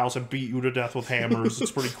at your house and beat you to death with hammers.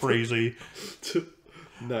 It's pretty crazy.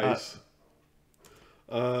 Nice.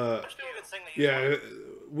 There's people that sing that use Yeah,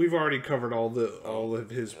 we've already covered all of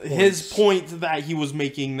his points. His point that he was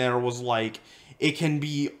making there was like, it can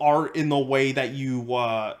be art in the way that you,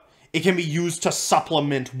 it can be used to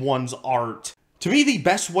supplement one's art. To me, the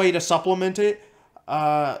best way to supplement it,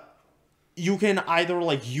 you can either,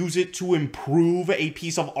 like, use it to improve a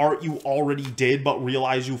piece of art you already did but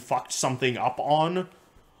realize you fucked something up on,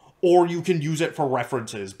 or you can use it for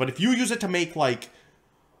references. But if you use it to make, like,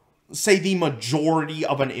 say the majority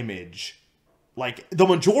of an image, like, the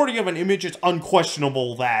majority of an image, it's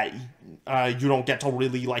unquestionable that you don't get to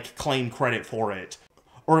really, like, claim credit for it.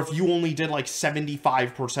 Or if you only did, like,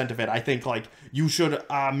 75% of it, I think, like, you should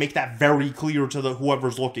make that very clear to the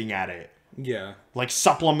whoever's looking at it. Yeah. Like,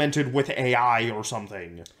 supplemented with AI or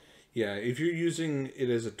something. Yeah, if you're using it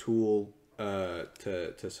as a tool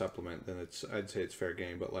to supplement, then I'd say it's fair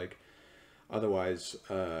game. But, like, otherwise,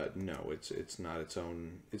 no, it's not its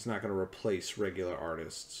own. It's not going to replace regular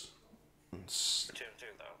artists. too,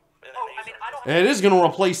 though. Oh, I mean, I don't. It is going to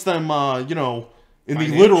replace them, you know, in the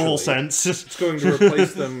Financially. literal sense. It's going to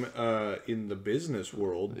replace them in the business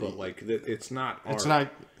world, but, like, it's not art. It's not...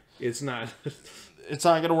 It's not... It's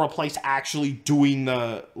not going to replace actually doing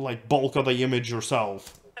the, like, bulk of the image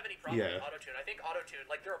yourself. I don't have any problem Yeah. with autotune. I think autotune,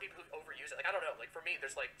 like, there are people who overuse it. Like, I don't know. Like, for me,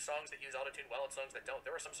 there's, like, songs that use autotune well and songs that don't.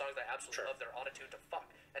 There are some songs that I absolutely love their autotune to fuck,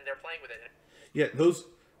 and they're playing with it. Yeah, those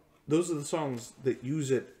are the songs that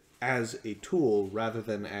use it as a tool rather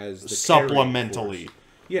than as the Supplementally.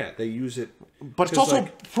 Yeah, they use it. But it's 'cause, also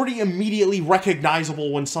like, pretty immediately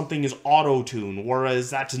recognizable when something is auto-tune,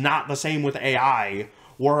 whereas that's not the same with AI,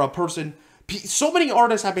 where a person... So many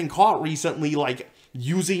artists have been caught recently, like,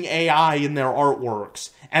 using AI in their artworks,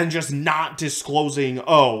 and just not disclosing,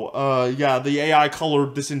 yeah, the AI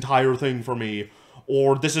colored this entire thing for me,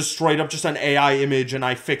 or this is straight up just an AI image and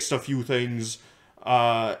I fixed a few things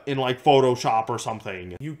in, like, Photoshop or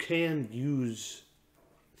something. You can use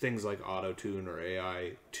things like autotune or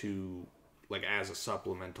AI to, like, as a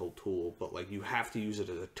supplemental tool, but, like, you have to use it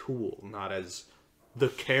as a tool, not as the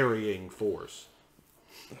carrying force.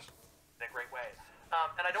 In a great way.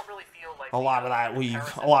 And I don't really feel like A lot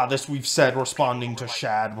of this we've said responding to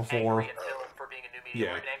Shad before. angry at film for being a new medium,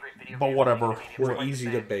 Yeah. or even angry at video But games whatever. for being a new medium, We're like you easy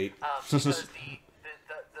said, to bait. Because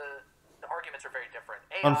the arguments are very different.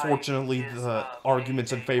 AI Unfortunately, is, the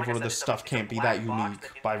arguments in favor like I of said, this it's a- stuff it's a can't be black that box unique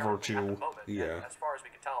that by inherently, virtue. at the moment, Yeah. and as far as we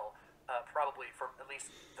can tell, probably for at least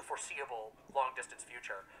the foreseeable long-distance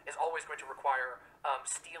future, is always going to require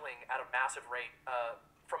stealing at a massive rate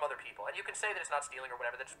from other people. And you can say that it's not stealing or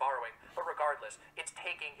whatever, that's borrowing, but regardless, it's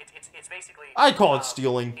taking, it's basically... I call it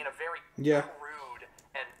stealing. In a very Yeah. crude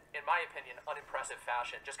and, in my opinion, unimpressive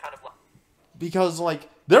fashion, just kind of like... Because, like,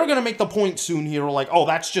 they're gonna make the point soon here, like, oh,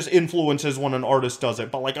 that's just influences when an artist does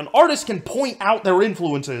it. But, like, an artist can point out their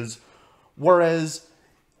influences, whereas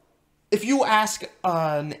if you ask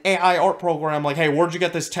an AI art program, like, hey, where'd you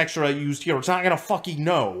get this texture I used here? It's not gonna fucking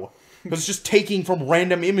know. Because it's just taking from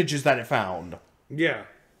random images that it found. Yeah,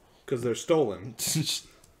 because they're stolen.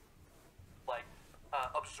 like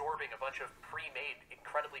absorbing a bunch of pre-made,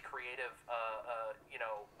 incredibly creative,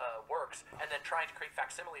 works, and then trying to create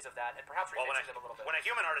facsimiles of that, and perhaps Well, remixing them a little bit. when a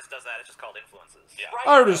human artist does that, it's just called influences. Yeah. Right.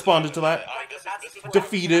 I responded to that. This is what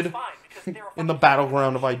Defeated That's fine, because they're a in the fucking-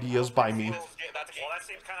 battleground of ideas by me. Yeah, that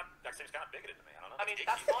seems kind of bigoted to me. I don't know. I mean,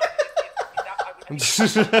 that's fine.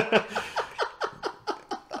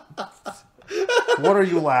 I would, What are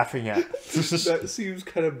you laughing at? That seems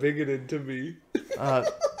kind of bigoted to me.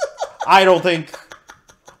 I don't think...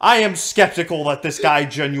 I am skeptical that this guy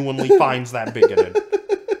genuinely finds that bigoted.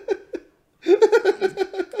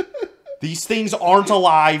 These things aren't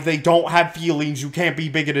alive, they don't have feelings, you can't be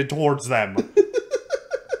bigoted towards them.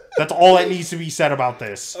 That's all that needs to be said about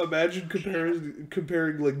this. Imagine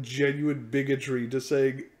comparing like genuine bigotry to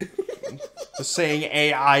saying Just saying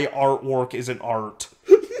AI artwork isn't art.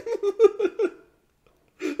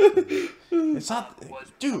 It's not...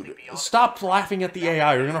 Dude, stop laughing at the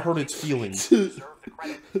AI, you're gonna hurt its feelings. deserve the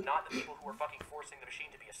credit, not the people who are fucking forcing the machine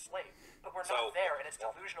to be a slave. But we're So- not there, and it's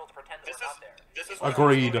delusional to pretend that This we're is- not there. this is It's what-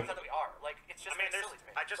 Agreed. pretend that we are. Like, it's just I mean, silly to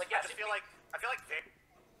me. I just like, yes, feel like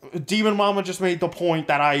DemonMama just made the point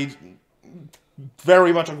that I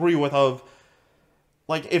very much agree with of,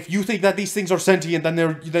 like, if you think that these things are sentient, then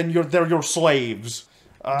they're your slaves.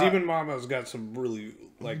 DemonMama's got some really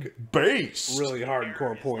Base. really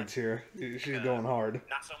hardcore points here. She's going hard.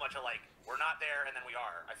 not so much a like we're not there and then we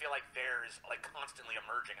are. I feel like there's like constantly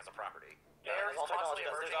emerging as a property. There is constantly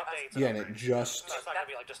emerging updates. as- Yeah, and it just It's not gonna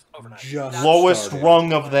be like just overnight. just Lowest started.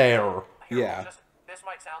 rung of there. Yeah. this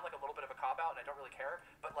might sound like a little bit of a cop-out, and I don't really care,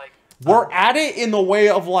 but, like... We're at it in the way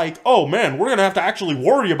of, like, oh, man, we're gonna have to actually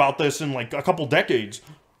worry about this in, like, a couple decades.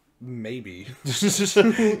 Maybe.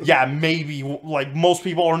 Yeah, maybe. Like, most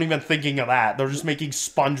people aren't even thinking of that. They're just making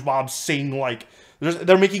SpongeBob sing, like...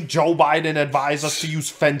 They're making Joe Biden advise us to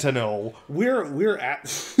use fentanyl. We're at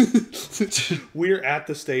we're at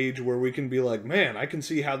the stage where we can be like, man, I can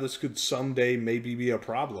see how this could someday maybe be a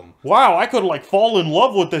problem. Wow, I could, like, fall in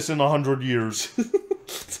love with this in 100 years.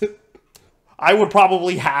 I would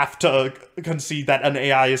probably have to concede that an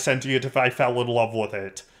AI is sentient if I fell in love with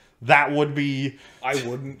it. That would be... I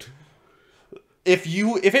wouldn't. If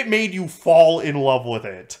it made you fall in love with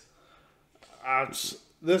it. That's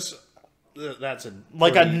a...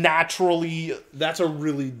 Like a naturally... That's a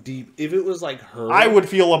really deep... If it was like her... I would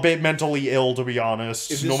feel a bit mentally ill, to be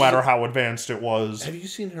honest, no matter how advanced it was. Have you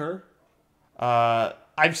seen her?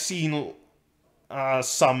 I've seen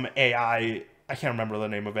some AI... I can't remember the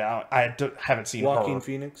name of it. I haven't seen Joaquin her.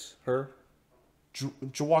 Phoenix? Her?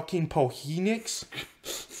 Joaquin Phoenix?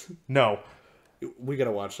 No. We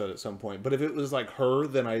gotta watch that at some point. But if it was like her,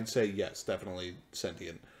 then I'd say yes, definitely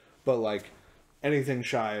sentient. But like anything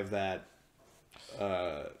shy of that,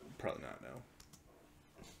 probably not. No.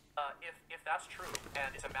 If that's true, and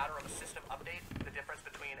it's a matter of a system update, the difference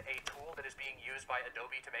between a tool that is being used by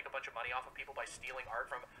Adobe to make a bunch of money off of people by stealing art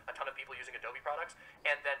from a ton of people using Adobe products,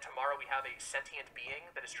 and then tomorrow we have a sentient being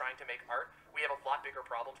that is trying to make art, we have a lot bigger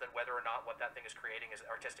problems than whether or not what that thing is creating is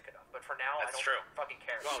artistic enough. But for now, That's I don't true. fucking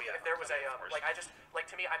care. Oh, yeah. If there was I mean, of course.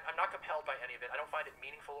 to me, I'm not compelled by any of it. I don't find it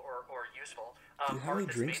meaningful or useful. Dude, how many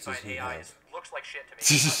Art that's drinks made by does he AI have? looks like shit to me.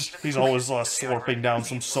 He's always slurping down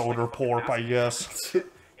some soda pop, I guess.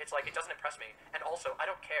 It's like, it doesn't impress me. And also, I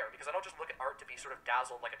don't care, because I don't just look at art to be sort of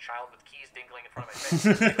dazzled like a child with keys dingling in front of my face. I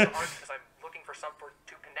look at art because I'm looking for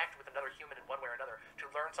to connect with another human in one way or another, to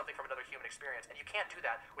learn something from another human experience. And you can't do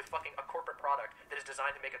that with fucking a corporate product that is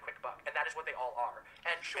designed to make a quick buck. And that is what they all are.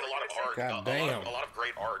 And sure, A lot of art, God damn. a lot of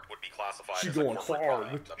great art would be classified She's as a going corporate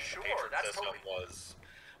hard. product. I mean, Sure, the patron that's system totally-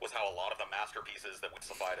 was how a lot of the masterpieces that we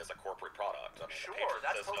classified as a corporate product. I mean, Sure, the patron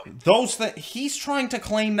that's system. totally- He's trying to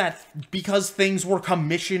claim that because things were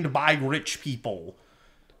commissioned by rich people,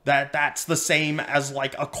 that's the same as,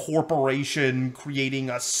 like, a corporation creating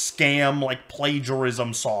a scam, like,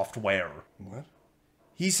 plagiarism software. What?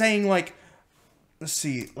 He's saying, like, let's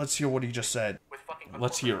hear what he just said. with fucking a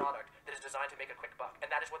Let's corporate hear it. product that is designed to make a quick buck. And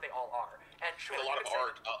that is what they all are. And sure, A lot you of could say-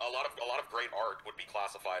 art, a lot of great art would be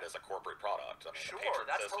classified as a corporate product. I mean, Sure, the patron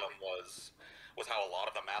that's system totally- was how a lot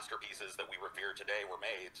of the masterpieces that we revere today were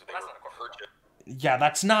made. So they That's were not a corporate purchased. Yeah,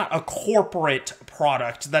 that's not a corporate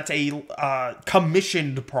product. That's a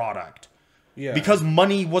commissioned product. Yeah. Because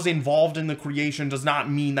money was involved in the creation does not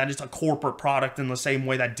mean that it's a corporate product in the same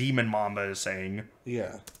way that DemonMama is saying.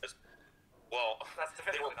 Yeah. Well, That's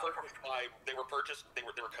they were definitively not a purchased by they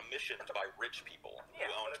were commissioned by rich people Yeah,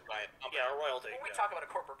 who owned giant companies. Yeah, royalty. When we yeah. talk about a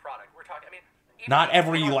corporate product, we're talking, I mean... even Not if-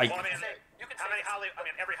 every, like- Well, I mean, You can how say many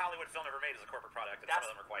this- every Hollywood film ever made is a corporate product, and some of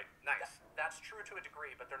them are quite nice. That's true to a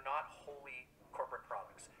degree, but they're not wholly corporate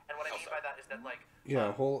products. And what I mean so? by that is that, like, Yeah,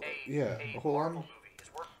 a hold Marvel on. movie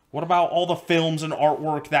is worth What about all the films and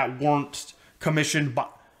artwork that weren't commissioned by...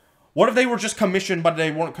 What if they were just commissioned, but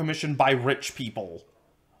they weren't commissioned by rich people?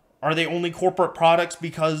 Are they only corporate products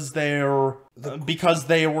because they were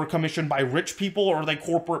commissioned by rich people, or are they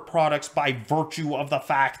corporate products by virtue of the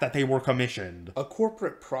fact that they were commissioned? A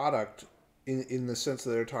corporate product, in the sense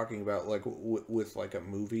that they're talking about, like with like a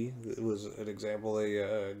movie, it was an example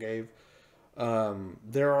they gave.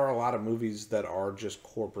 There are a lot of movies that are just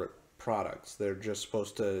corporate products. They're just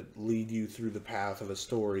supposed to lead you through the path of a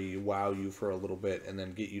story, wow you for a little bit, and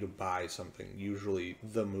then get you to buy something. Usually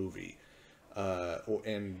the movie.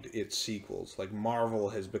 And its sequels. Like Marvel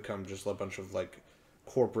has become just a bunch of like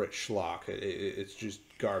corporate schlock. It's just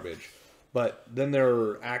garbage. But then there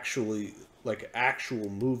are actually like actual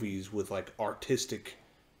movies with like artistic,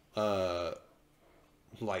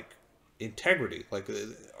 like integrity, like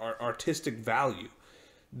artistic value.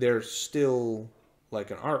 They're still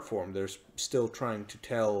like an art form. They're still trying to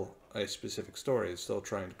tell a specific story. It's still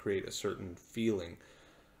trying to create a certain feeling.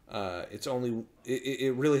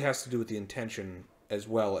 It really has to do with the intention as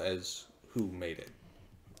well as who made it.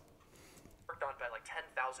 worked on by like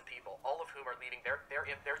 10,000 people, all of whom are leaving their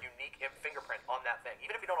unique fingerprint on that thing,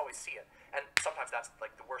 even if we don't always see it. And sometimes that's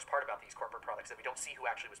like the worst part about these corporate products, that we don't see who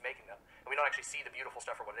actually was making them, and we don't actually see the beautiful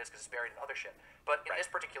stuff for what it is because it's buried in other shit. But in this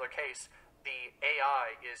particular case, the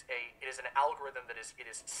AI is an algorithm that is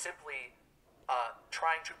simply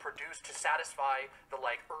trying to produce to satisfy the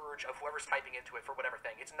like urge of whoever's typing into it for whatever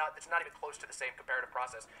thing. It's not even close to the same comparative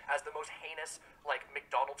process as the most heinous like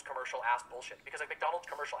McDonald's commercial ass bullshit. Because like McDonald's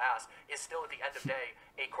commercial ass is still at the end of day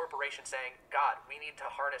a corporation saying, God, we need to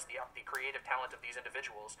harness the creative talent of these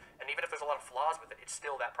individuals. And even if there's a lot of flaws with it, it's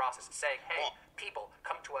still that process. It's saying, hey, people,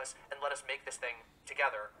 come to us and let us make this thing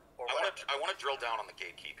together. Or I want to drill down on the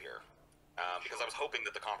gatekeep here. Because I was hoping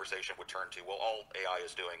that the conversation would turn to, well, all AI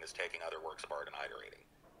is doing is taking other works of art and iterating.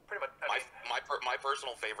 Pretty much. My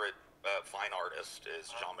personal favorite fine artist is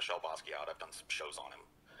Jean-Michel Basquiat. I've done some shows on him.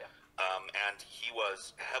 Yeah. And he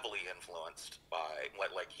was heavily influenced by,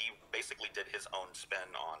 like he basically did his own spin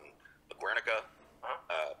on the Guernica.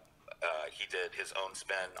 He did his own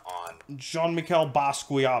spin on... Jean-Michel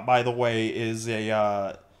Basquiat, by the way, is the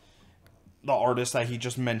artist that he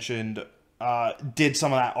just mentioned... did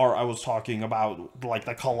some of that art I was talking about, like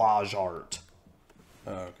the collage art.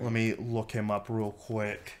 Okay. Let me look him up real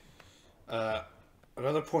quick.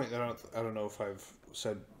 Another point that I don't know if I've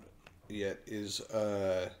said yet is,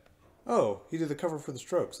 he did the cover for The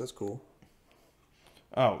Strokes. That's cool.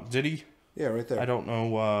 Oh, did he? Yeah, right there. I don't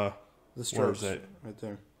know, The Strokes. where is it? Right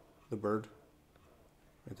there. The bird.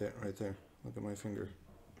 Right there. Look at my finger.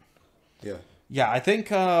 Yeah. Yeah, I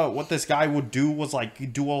think what this guy would do was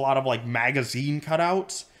like do a lot of like magazine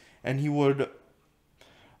cutouts, and he would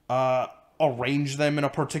arrange them in a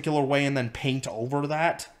particular way and then paint over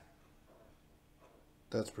that.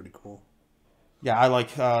 That's pretty cool. Yeah, I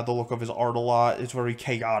like the look of his art a lot. It's very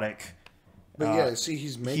chaotic. But yeah, see,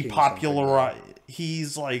 he's making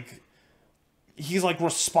he's like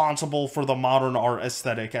responsible for the modern art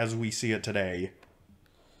aesthetic as we see it today.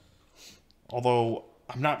 Although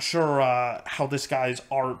I'm not sure how this guy's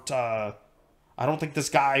art... I don't think this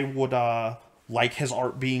guy would like his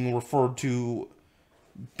art being referred to...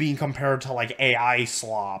 being compared to, like, AI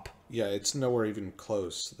slop. Yeah, it's nowhere even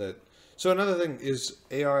close. So another thing is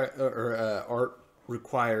AI or art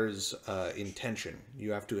requires intention.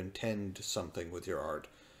 You have to intend something with your art.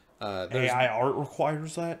 AI art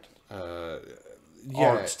requires that? Yeah,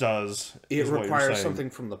 Art does. It requires something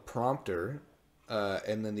from the prompter,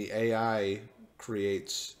 and then the AI...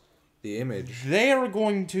 creates the image. They are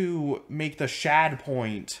going to make the shad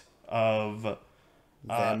point of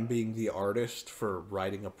them being the artist for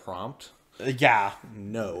writing a prompt. Yeah,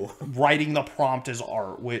 No, writing the prompt is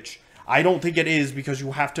art, which I don't think it is, because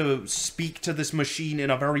you have to speak to this machine in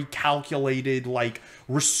a very calculated, like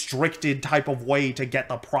restricted type of way to get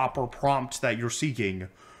the proper prompt that you're seeking.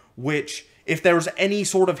 Which, if there's any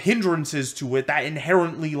sort of hindrances to it, that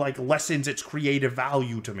inherently like lessens its creative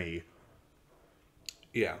value to me.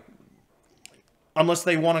 yeah, Unless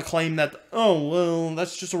they want to claim that, oh, well,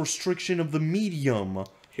 that's just a restriction of the medium.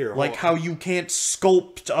 Here, like how you can't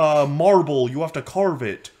sculpt marble, you have to carve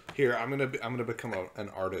it. Here, I'm gonna become an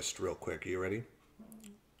artist real quick. Are you ready?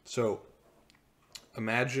 So,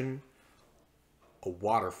 imagine a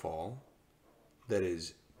waterfall that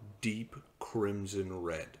is deep crimson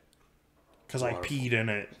red. Because I peed in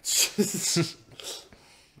it.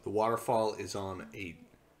 The waterfall is on a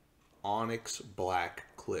onyx black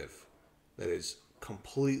cliff that is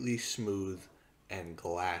completely smooth and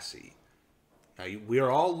glassy. Now, we are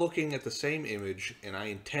all looking at the same image, and I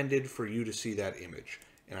intended for you to see that image.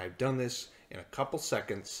 And I've done this in a couple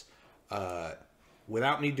seconds.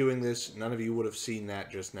 Without me doing this, none of you would have seen that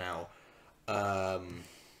just now.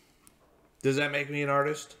 Does that make me an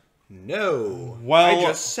artist? No. Well, I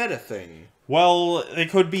just said a thing. Well, it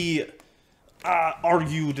could be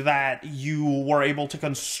argued that you were able to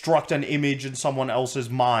construct an image in someone else's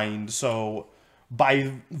mind, so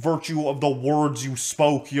by virtue of the words you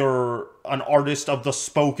spoke, you're an artist of the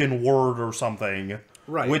spoken word or something.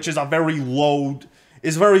 Right. Which is very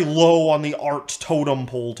low on the art totem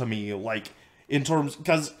pole to me, like, in terms,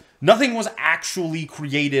 because nothing was actually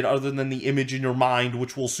created other than the image in your mind,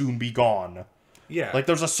 which will soon be gone. Yeah. Like,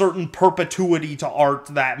 there's a certain perpetuity to art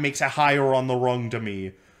that makes it higher on the rung to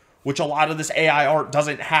me, which a lot of this AI art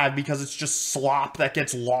doesn't have, because it's just slop that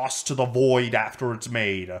gets lost to the void after it's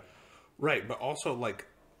made. Right, but also, like,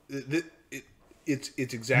 it's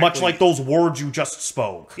exactly... Much like those words you just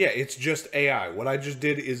spoke. Yeah, it's just AI. What I just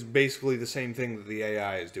did is basically the same thing that the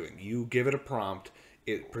AI is doing. You give it a prompt,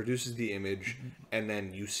 it produces the image, and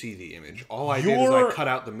then you see the image. All I did is I cut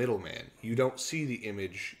out the middleman. You don't see the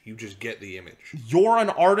image, you just get the image. You're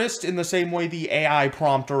an artist in the same way the AI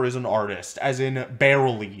prompter is an artist, as in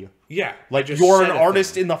barely. Yeah. Like, you're an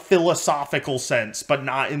artist in the philosophical sense, but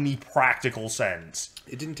not in the practical sense.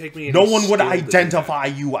 It didn't take me any No one would skill to do identify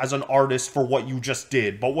you as an artist for what you just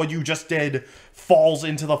did, but what you just did falls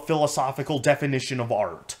into the philosophical definition of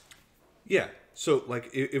art. Yeah. So, like,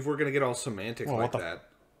 if we're gonna get all semantic Well, like what the- that,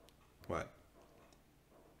 what?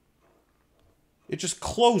 It just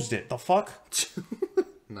closed it. The fuck?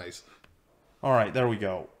 Nice. All right, there we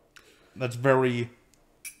go. That is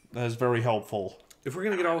very helpful. If we're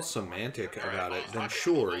gonna get all semantic about it, then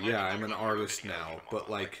sure, yeah, I'm an artist now. But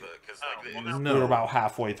like, no. We're about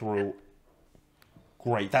halfway through.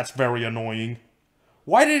 Great, that's very annoying.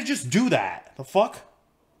 Why did it just do that? The fuck?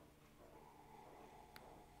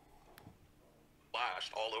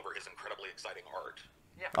 Flashed all over his incredibly exciting art.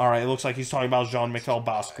 All right, it looks like he's talking about Jean-Michel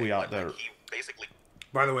Basquiat Like, there. he basically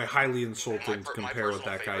By the way, highly insulting to My compare what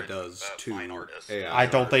personal that guy favorite, does fine to artist. AI. I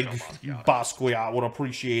don't think Basquiat. Basquiat would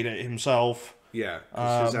appreciate it himself. Yeah,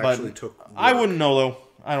 'cause his But actually took. I work. wouldn't know though.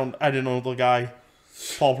 I didn't know the guy.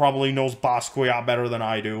 Paul probably knows Basquiat better than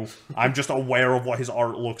I do. I'm just aware of what his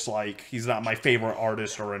art looks like. He's not my favorite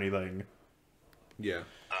artist or anything. Yeah.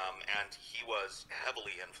 and he was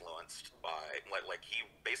heavily influenced by like he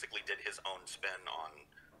basically did his own spin on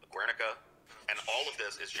Guernica, and all of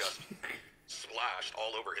this is just splashed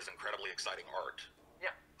all over his incredibly exciting art. Yeah.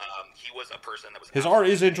 He was a person that was His art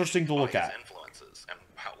is interesting to look by at. his influences and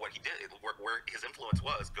what he did, where his influence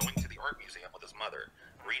was going to the art museum with his mother,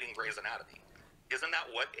 reading Gray's Anatomy. Isn't that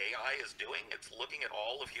what AI is doing? It's looking at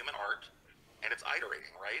all of human art. And it's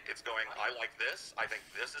iterating, right? It's going, I like this. I think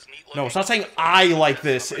this is neat looking. No, it's not saying I like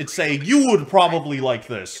this. It's saying you would probably like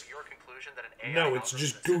this. Your conclusion that an AI No, it's algorithm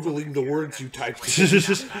just is simple Googling the computer words that you typed.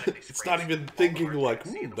 automatically It's not even scrapes thinking all the like,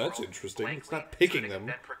 words you see in the that's world interesting. It's blankly not so picking that it them. can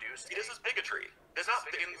then produce See, this is bigotry.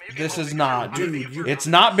 This is not, Dude, you- it's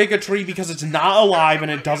not bigotry because it's not alive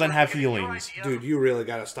and it doesn't have feelings. Dude, you really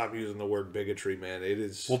gotta stop using the word bigotry, man. It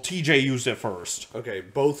is... Well, TJ used it first. Okay,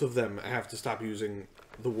 both of them have to stop using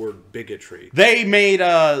the word bigotry. They made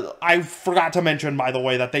I forgot to mention, by the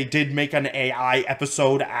way, that they did make an AI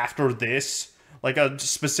episode after this, like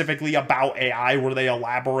specifically about AI, where they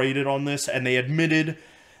elaborated on this, and they admitted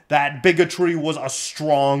that bigotry was a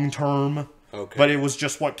strong term, Okay. but it was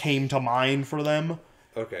just what came to mind for them.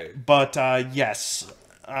 Okay. But yes,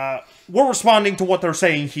 we're responding to what they're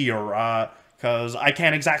saying here, because I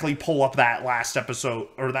can't exactly pull up that last episode,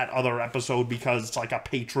 or that other episode, because it's like a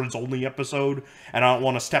patrons-only episode, and I don't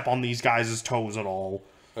want to step on these guys' toes at all.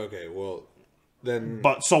 Okay, well, then...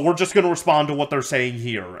 But, so we're just going to respond to what they're saying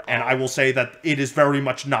here, and I will say that it is very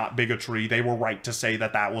much not bigotry. They were right to say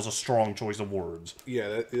that that was a strong choice of words.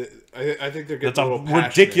 Yeah, I think they're getting That's a a little passionate.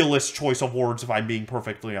 ridiculous choice of words, if I'm being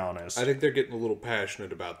perfectly honest. I think they're getting a little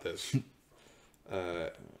passionate about this.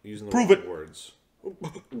 Using the Prove wrong it. words.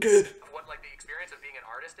 what like the experience of being an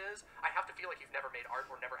artist is, I have to feel like you've never made art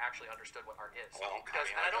or never actually understood what art is. Well, Because,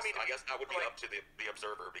 I mean, and I don't mean to I be, guess that would be like, up to the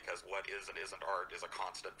observer, because what is and isn't art is a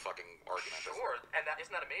constant fucking argument. isn't it? Sure, and that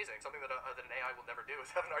isn't that amazing? Something that an AI will never do is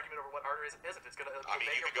have an argument over what art is and isn't. It's gonna. I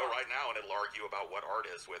mean, you could go right now and it'll argue about what art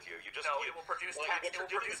is with you. You just No, you, it will produce well, text. What It you're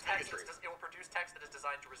will doing produce is text. bigotry. It will produce text that is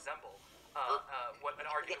designed to resemble what an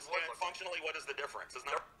argument would And look like. functionally, what is the difference?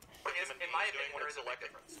 Isn't that what Is, human in my beings doing opinion, when there it's is a big selected?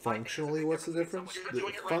 difference. Functionally, what's the difference? You're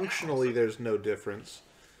doing it right now. Functionally, there's no difference.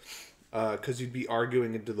 Because you'd be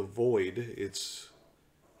arguing into the void. It's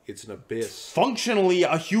an abyss. Functionally,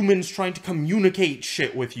 a human's trying to communicate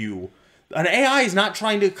shit with you. An AI is not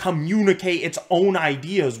trying to communicate its own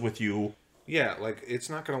ideas with you. Yeah, like it's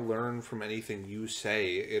not going to learn from anything you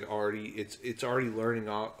say. It's already learning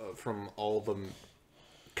from all the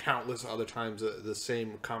countless other times the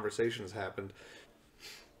same conversation has happened.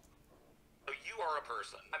 So you are a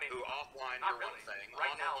person who offline not you're one really. thing,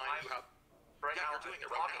 Right now, online you have. Right Yeah, now, you're doing I'm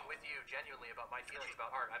it right talking now. with you genuinely about my feelings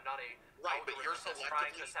about art. I'm not a Right, but you're algorithm that's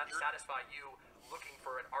trying to selectively- satisfy you looking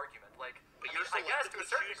for an argument. Like, But I, mean, you're I guess to a selectively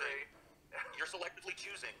certain choosing- degree. You're selectively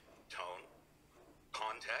choosing tone,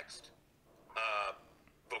 context,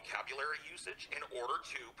 vocabulary usage in order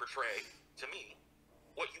to portray to me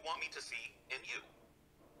what you want me to see in you,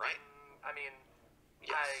 right? I mean,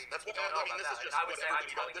 Yes, that's what don't I know mean. about This that. is just I would what say I'm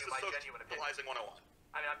everybody telling does. you my This is genuine opinion. socializing 101.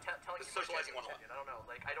 I mean, I'm telling This you is my socializing genuine 101. opinion. I don't know.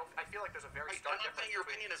 Like, I feel like there's a very I'm stark not difference saying your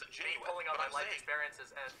between opinion isn't me genuine, pulling out but my I'm life saying- experiences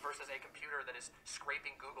versus a computer that is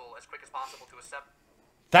scraping Google as quick as possible to accept.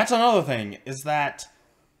 That's another thing, is that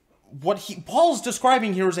what Paul's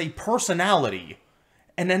describing here is a personality.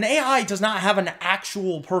 And an AI does not have an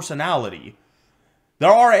actual personality. There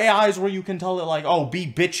are AIs where you can tell it, like, oh, be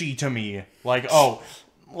bitchy to me. Like, oh,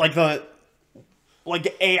 like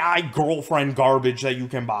AI girlfriend garbage that you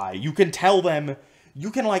can buy. You can tell them,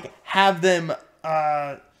 you can, like, have them,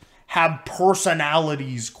 have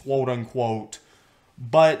personalities, quote unquote.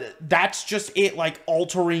 But that's just it, like,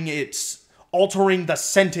 altering the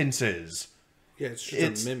sentences. Yeah, it's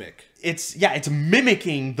just a mimic. It's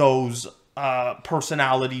mimicking those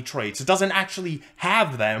personality traits. It doesn't actually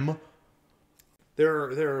have them. There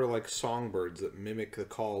are like songbirds that mimic the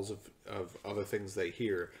calls of other things they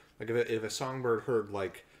hear. Like if a songbird heard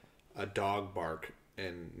like a dog bark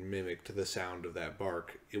and mimicked the sound of that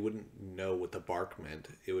bark, it wouldn't know what the bark meant.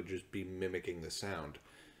 It would just be mimicking the sound.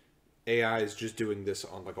 AI is just doing this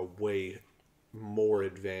on like a way more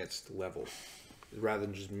advanced level. Rather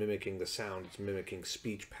than just mimicking the sound, it's mimicking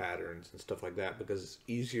speech patterns and stuff like that, because it's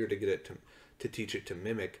easier to get it to teach it to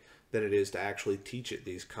mimic than it is to actually teach it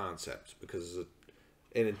these concepts, because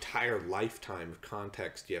an entire lifetime of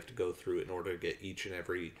context you have to go through in order to get each and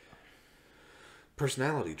every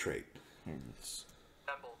personality trait.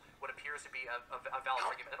 What appears to be a valid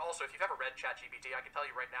argument. And also, if you've ever read ChatGPT, I can tell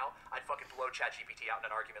you right now, I'd fucking blow ChatGPT out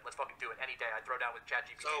in an argument. Let's fucking do it any day. I'd throw down with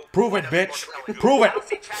ChatGPT. So, prove it, bitch. Prove it. I don't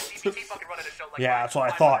see ChatGPT fucking running a show like Yeah, that's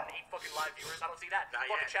what I thought. 8 fucking live viewers. I don't see that. Not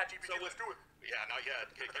Fucking yet. ChatGPT, So let's do it. Yeah, not yet.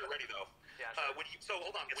 Get ready though. Yeah, sure.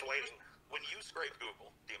 Hold on. It's waiting. When you scrape Google,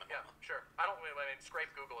 DemonMama. Yeah, sure. I mean, scrape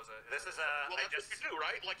Google is a... This is Well, that's what you do,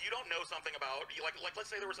 right? Like, you don't know something about... Like, let's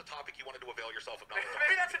say there was a topic you wanted to avail yourself of knowledge on.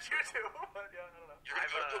 Maybe that's what you do. But yeah, I don't know. You're going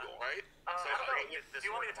to go to Google, right? I don't know. get this Do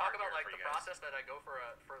you want me to talk about like for the you guys. process that I go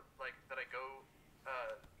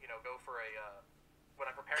when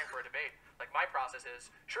I'm preparing for a debate? Like my process is,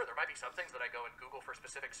 sure, there might be some things that I go and Google for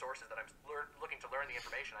specific sources that I'm looking to learn the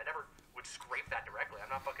information. I never would scrape that directly. I'm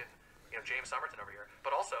not fucking James Somerton over here.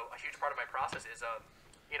 But also a huge part of my process is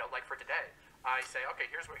like for today, I say, okay,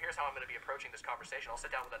 here's how I'm going to be approaching this conversation. I'll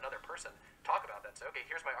sit down with another person, talk about that, and say, okay,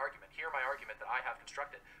 here's my argument. Here my argument that I have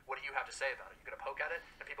constructed. What do you have to say about it? You're going to poke at it,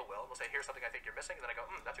 and people will. And they'll say, here's something I think you're missing. And then I go,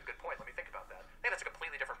 that's a good point. Let me think about that. I think that's a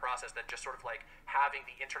completely different process than just sort of like having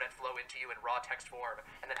the internet flow into you in raw text form,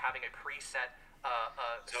 and then having a preset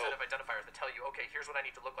set of identifiers that tell you, okay, here's what I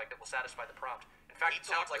need to look like that will satisfy the prompt. In fact, it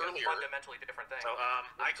sounds like earlier. a fundamentally different thing. So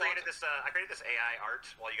I created this AI art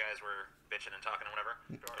while you guys were bitching and talking and whatever.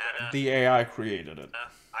 And, The AI created it.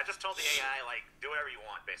 I just told the AI like do whatever you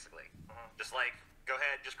want basically. Just like go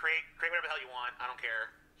ahead, just create whatever the hell you want. I don't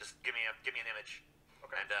care. Just give me an image.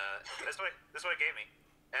 Okay. And this is what it gave me.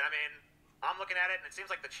 And I mean, I'm looking at it and it seems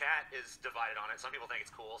like the chat is divided on it. Some people think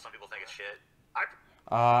it's cool. Some people think it's shit.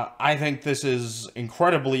 I think this is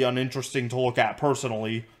incredibly uninteresting to look at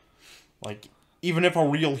personally. Like, even if a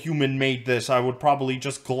real human made this, I would probably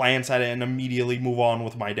just glance at it and immediately move on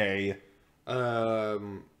with my day.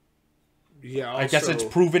 Yeah, I guess it's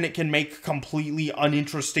proven it can make completely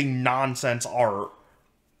uninteresting nonsense art.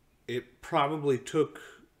 It probably took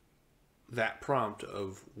that prompt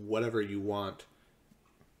of whatever you want,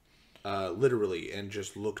 literally, and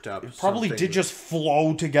just looked up. Probably something did just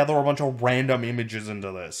flow together a bunch of random images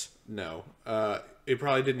into this. No, it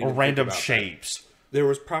probably didn't. Or Even random think about shapes. that. There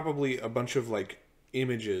was probably a bunch of like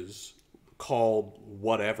images called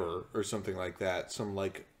whatever or something like that. Some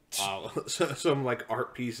like some like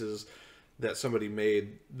art pieces that somebody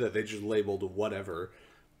made that they just labeled whatever,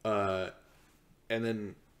 and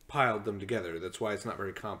then piled them together. That's why it's not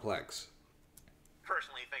very complex.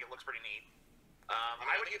 Personally think it looks pretty neat.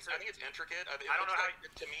 I think it's intricate. I don't know how.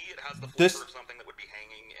 To me, it has the This- flavor of something that would be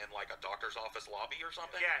hanging in like a doctor's office lobby or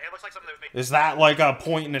something. Yeah, it looks like something that would make Is that like a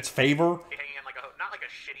point in its favor? be hanging in like not like a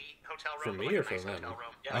shitty hotel room. For me but like or a nice for them? hotel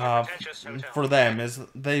room. Yeah, like a pretentious hotel. For them, is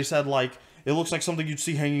they said like it looks like something you'd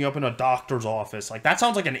see hanging up in a doctor's office. Like that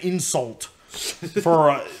sounds like an insult.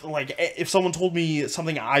 For like, if someone told me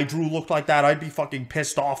something I drew looked like that, I'd be fucking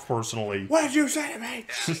pissed off personally. What did you say to me?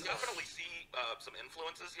 Yeah, you definitely see some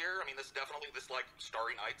influences here. I mean, this like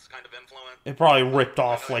Starry Nights kind of influence. It probably ripped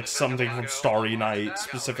off like something from Starry Night,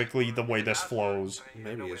 specifically the way this flows.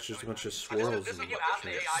 Maybe it's just a bunch of swirls and You ask the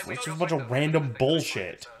AI, It's just a that's bunch like of the- random that's the thing that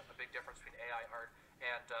bullshit. A big difference between AI art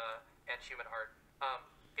and human art.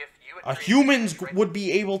 If you had created Humans imagery- would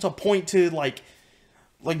be able to point to like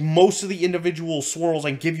most of the individual swirls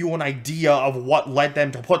and give you an idea of what led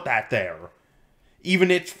them to put that there.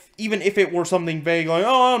 Even if it were something vague like,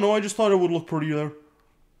 oh, I don't know, I just thought it would look pretty there.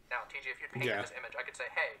 Now, TJ, if you'd painted Yeah. this image, I could say,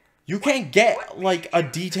 hey, You can't get like a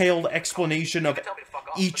detailed explanation of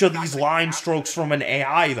each of these line strokes from an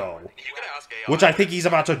AI though, You can ask AI, which I think he's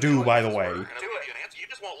about to do, by the way. and it'll give you an answer. You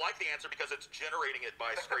just won't like the answer because it's generating it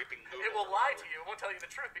by scraping Google. it will lie to you. It won't tell you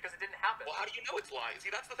the truth because it didn't happen. Well, how do you know it's lying?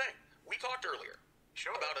 See, that's the thing. We talked earlier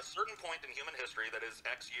Sure. about a certain point in human history that is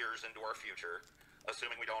X years into our future,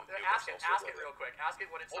 assuming we don't nuke Ask it ourselves real with it. quick. Ask it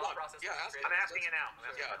what its Hold thought on. process Yeah, was ask it. I'm asking it now.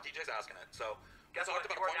 Yeah, DJ's asking it. So Guess we what?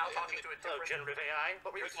 talked You about are now point talking to a different... generative AI.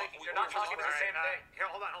 But we were talk- thinking, we you're not were talking to the talking- same thing. Here,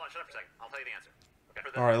 hold on a second. I'll tell you the answer. Okay.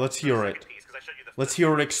 All right, let's hear it. Because I showed you the Let's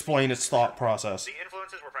hear it explain its thought process. The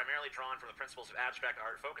influences were primarily drawn from the principles of abstract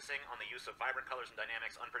art, focusing on the use of vibrant colors and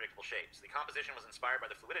dynamics, unpredictable shapes. The composition was inspired by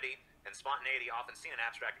the fluidity and spontaneity often seen in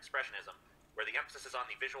abstract expressionism. where the emphasis is on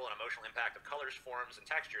the visual and emotional impact of colors, forms, and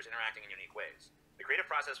textures interacting in unique ways. The creative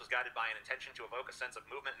process was guided by an intention to evoke a sense of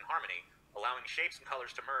movement and harmony, allowing shapes and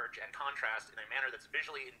colors to merge and contrast in a manner that's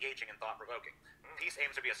visually engaging and thought-provoking. The piece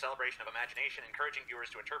aims to be a celebration of imagination, encouraging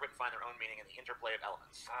viewers to interpret and find their own meaning in the interplay of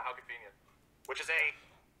elements. How convenient. Which is a...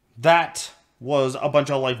 That was a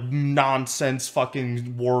bunch of, like, nonsense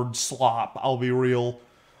fucking word slop, I'll be real.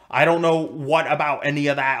 I don't know what about any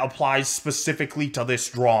of that applies specifically to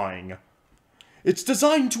this drawing. It's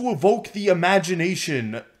designed to evoke the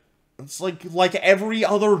imagination. It's like every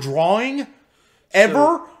other drawing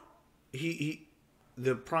ever. So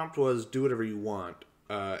the prompt was do whatever you want,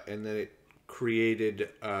 and then it created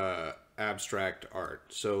abstract art.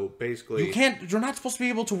 So basically, you're not supposed to be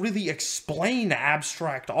able to really explain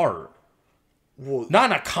abstract art. Well, not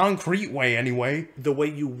in a concrete way, anyway. The way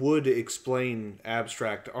you would explain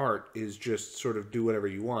abstract art is just sort of do whatever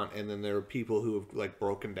you want, and then there are people who have like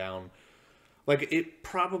broken down. Like, it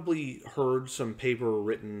probably heard some paper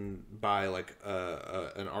written by, like,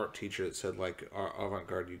 an art teacher that said, like,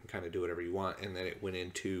 avant-garde, you can kind of do whatever you want. And then it went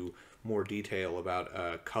into more detail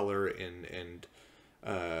about color and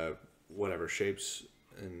whatever, shapes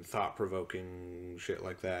and thought-provoking shit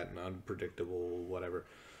like that and unpredictable whatever.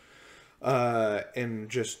 And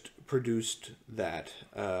just produced that.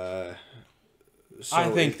 So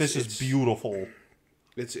I think this is beautiful.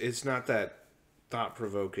 It's not that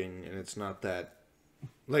thought-provoking, and it's not that...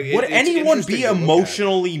 Like, would anyone be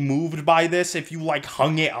emotionally moved by this if you, like,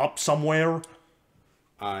 hung it up somewhere?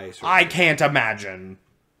 I can't imagine.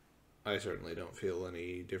 I certainly don't feel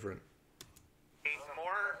any different. A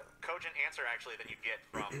more cogent answer, actually, than you'd get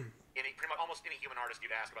from pretty much almost any human artist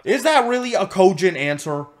you'd ask about... Is that really a cogent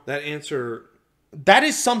answer? That answer... That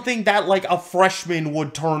is something that, like, a freshman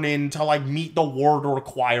would turn in to, like, meet the word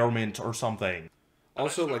requirement or something.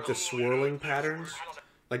 Also, like, the swirling patterns,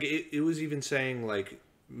 like, it was even saying, like,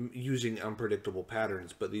 using unpredictable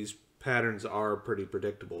patterns, but these patterns are pretty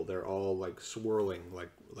predictable. They're all, like, swirling, like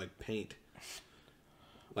paint.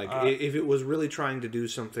 Like, if it was really trying to do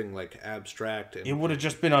something, like, abstract... And, it would have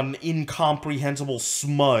just been an incomprehensible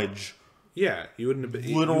smudge. Yeah, you wouldn't have been...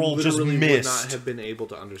 Just literally missed. Would not have been able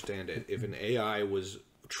to understand it if an AI was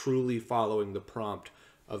truly following the prompt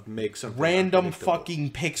of make something random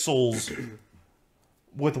fucking pixels...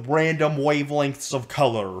 with random wavelengths of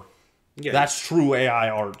color. Yeah. That's true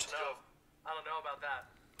AI art. So, I don't know about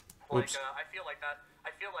that. Like, I feel like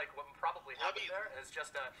what probably happened there is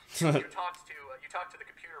just you talk to the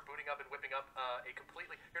computer booting up and whipping up a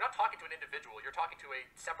completely... You're not talking to an individual. You're talking to a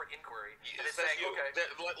separate inquiry. And it's saying, okay...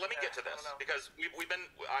 Let me get to this, because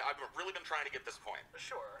I've really been trying to get this point.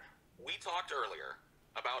 Sure. We talked earlier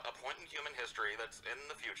about a point in human history that's in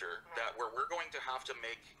the future that where we're going to have to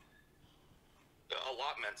make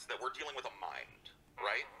allotments that we're dealing with a mind,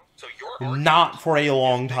 right? So you're not for a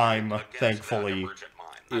long time, thankfully,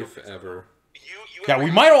 if ever. Yeah,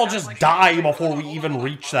 we might all just die before we even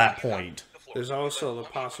reach that point. There's also the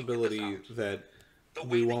possibility that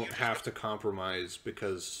we won't have to compromise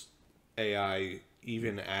because AI,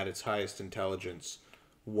 even at its highest intelligence,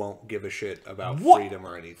 won't give a shit about freedom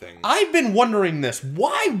or anything. I've been wondering this.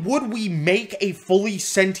 Why would we make a fully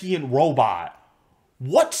sentient robot?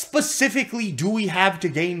 What specifically do we have to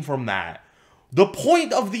gain from that? The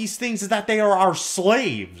point of these things is that they are our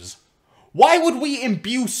slaves. Why would we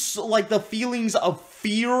imbue, like, the feelings of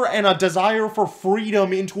fear and a desire for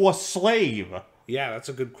freedom into a slave? Yeah, that's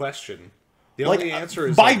a good question. The only answer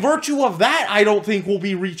is... By virtue of that, I don't think we'll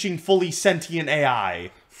be reaching fully sentient AI.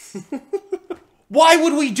 Why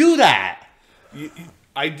would we do that?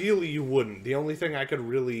 Ideally, you wouldn't. The only thing I could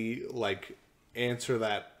really, like, answer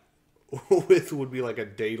that with would be like a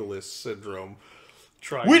Daedalus syndrome.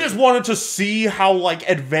 We just wanted to see how, like,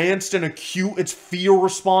 advanced and acute its fear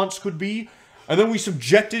response could be, and then we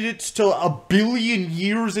subjected it to 1 billion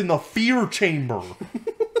years in the fear chamber.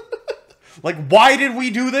 Like, why did we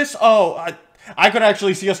do this? Oh, I could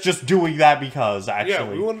actually see us just doing that because, actually. Yeah,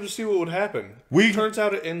 we wanted to see what would happen. Turns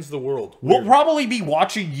out it ends the world. We'll probably be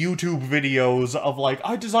watching YouTube videos of, like,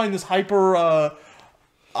 I designed this hyper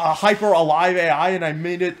alive AI, and I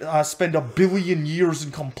made it spend 1 billion years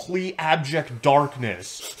in complete abject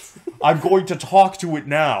darkness. I'm going to talk to it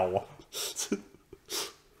now.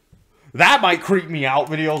 That might creep me out,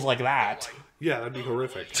 videos like that. Yeah, that'd be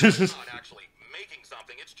horrific. It's not actually making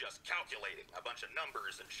something, it's just calculating a bunch of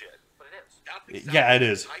numbers and shit. But it is. Exactly yeah, it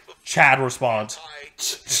is. Chad response.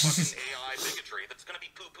 AI bigotry that's going to be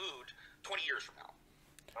poo-pooed 20 years from now.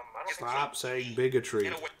 Stop saying bigotry.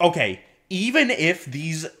 Okay. Even if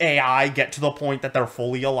these AI get to the point that they're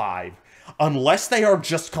fully alive, unless they are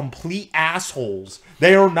just complete assholes,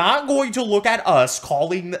 they are not going to look at us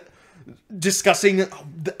calling discussing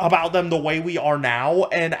about them the way we are now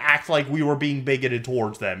and act like we were being bigoted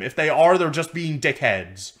towards them. If they are, they're just being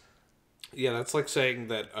dickheads. Yeah, that's like saying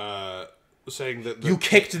that You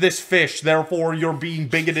kicked this fish, therefore you're being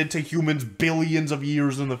bigoted to humans billions of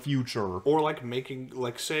years in the future. or like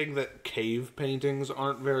saying that cave paintings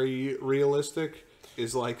aren't very realistic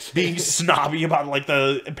is like Being snobby about, like,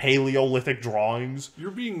 the Paleolithic drawings. you're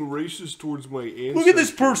being racist towards my ancestors. Look at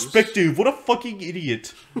this perspective. What a fucking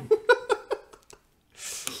idiot.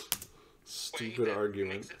 Stupid That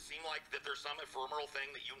argument. makes it seem like that there's some ephemeral thing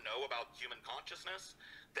that you know about human consciousness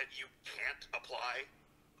that you can't apply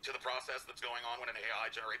to the process that's going on when an AI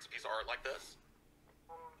generates a piece of art like this.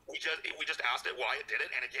 We just asked it why it did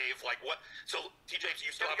it, and it gave like what. So TJ,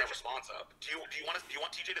 you still have that response up. Do you want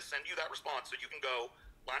TJ to send you that response so you can go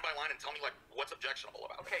line by line and tell me like what's objectionable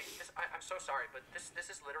about it? Okay, I'm so sorry, but this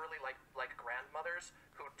is literally like grandmothers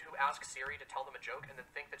who ask Siri to tell them a joke and then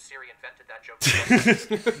think that Siri invented that joke.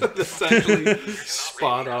 That's actually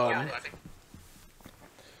spot on.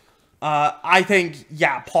 I think,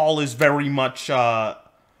 yeah, Paul is very much,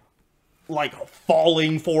 like,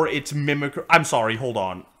 falling for its mimicry. I'm sorry, hold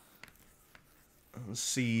on. Let's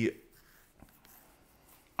see.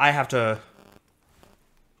 I have to...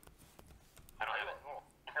 I don't have it.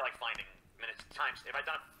 I like finding minutes, times. If I've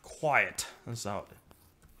done it. Quiet. That's out.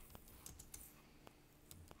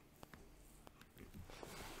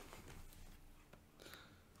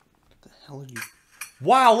 What the hell are you...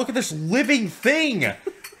 Wow, look at this living thing!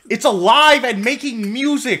 It's alive and making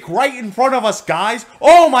music right in front of us, guys!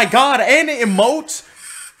 Oh my god, and it emotes!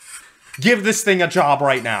 Give this thing a job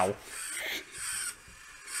right now.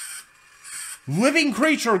 Living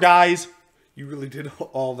creature, guys! You really did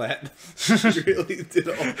all that. You really did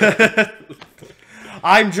all that.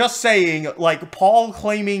 I'm just saying, like, Paul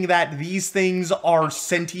claiming that these things are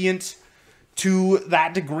sentient to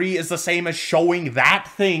that degree is the same as showing that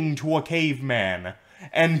thing to a caveman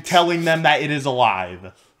and telling them that it is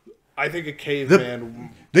alive. I think a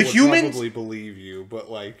caveman the would humans- probably believe you, but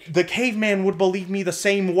like... The caveman would believe me the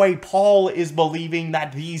same way Paul is believing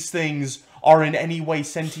that these things are in any way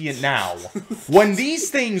sentient now. When these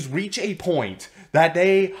things reach a point that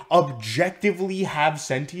they objectively have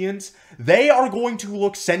sentience, they are going to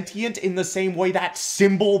look sentient in the same way that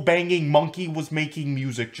cymbal-banging monkey was making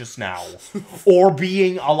music just now. Or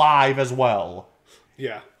being alive as well.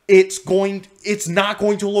 Yeah. It's not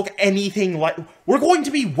going to look anything like... We're going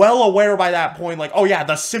to be well aware by that point, like, oh yeah,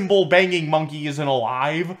 the cymbal-banging monkey isn't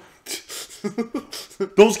alive.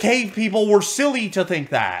 Those cave people were silly to think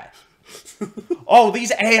that. Oh,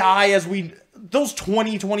 these AI those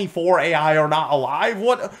 2024 AI are not alive?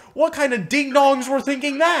 What kind of ding-dongs were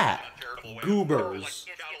thinking that? Goobers. It's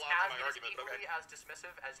equally as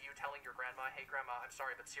dismissive as you telling your grandma, hey grandma, I'm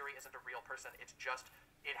sorry, but Siri isn't a real person. It's just,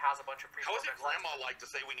 it has a bunch of How is it pre-programmed grandma like to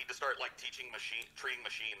say we need to start like treating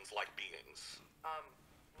machines like beings?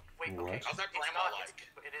 Wait, What? okay. How's that It's grandma not, like?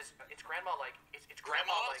 It's grandma like. It's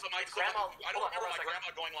Grandma, grandma like. so It's grandma. I don't hold on, remember hold on a my second. grandma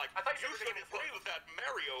going like, I thought you you were shouldn't gonna play with that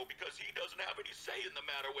Mario because he doesn't have any say in the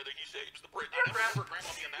matter whether he saves the bridge. Your I don't remember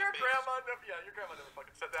grandma being that Your base. grandma never, yeah, your grandma never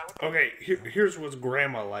fucking said that. Okay, here's what's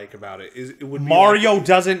grandma like about it. Is it would be Mario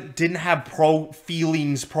like, didn't have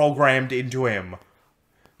feelings programmed into him.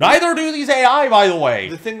 Neither do these AI, by the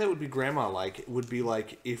way. the thing that would be grandma like would be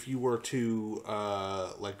like if you were to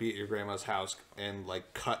like be at your grandma's house and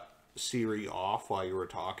like cut Siri off while you were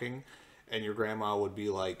talking, and your grandma would be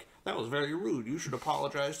like, "That was very rude. You should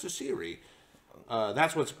apologize to Siri."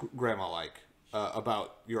 That's what's grandma like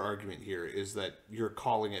about your argument here, is that you're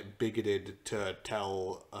calling it bigoted to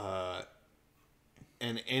tell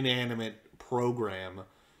an inanimate program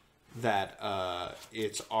that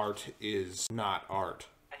its art is not art.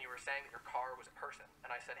 And you were saying that your car was a person,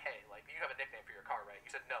 and I said, hey, like, you have a nickname for your car, right? You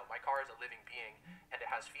said, no, my car is a living being, and it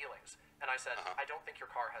has feelings. And I said, I don't think your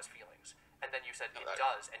car has feelings. And then you said, it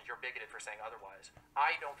does, and you're bigoted for saying otherwise.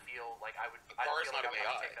 I don't feel like I would... A car is not an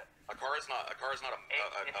AI. Take that. A car is not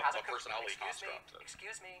It has a personality construct.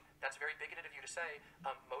 Excuse me, that's very bigoted of you to say.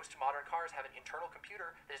 Most modern cars have an internal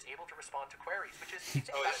computer that is able to respond to queries, which is...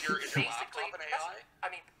 Oh, is your laptop an AI? I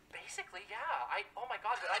mean, basically, yeah. Oh my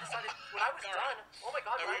god, when I decided... When I was done... Oh my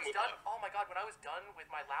god, when I was done... Oh my god, when I was done with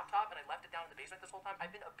my laptop and I left it down in the basement this whole time,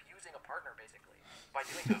 I've been abusing a partner, basically, by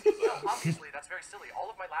doing that. No, obviously, that's very silly. All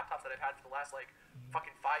of my laptops that I've had for the last, like,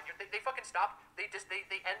 fucking 5 years, they fucking stopped. They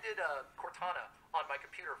ended Cortana on my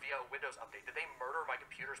computer via a Windows update. Did they murder my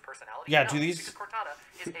computer's personality? Yeah, no, do these- because Cortana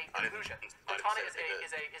is a conclusion. Cortana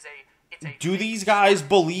is a Do these guys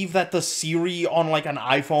believe that the Siri on, like, an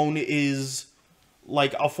iPhone is,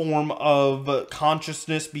 like, a form of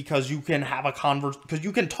consciousness because you can have a because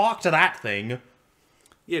you can talk to that thing?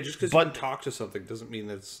 Yeah, just because you can talk to something doesn't mean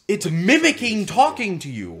that's... It's mimicking talking to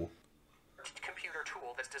you. Computer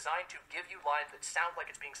tool that's designed to give you lines that sound like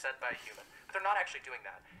it's being said by a human, but they're not actually doing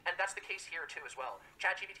that. And that's the case here too as well.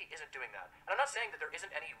 ChatGPT isn't doing that. And I'm not saying that there isn't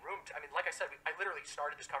any room to, I mean, like I said, I literally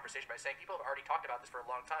started this conversation by saying people have already talked about this for a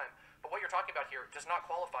long time, but what you're talking about here does not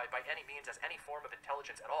qualify by any means as any form of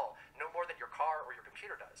intelligence at all, no more than your car or your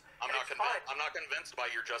computer does. I'm not convinced by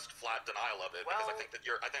your just flat denial of it, because I think that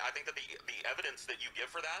I think that the evidence that you give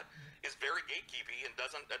for that is very gatekeepy and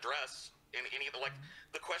doesn't address in any of the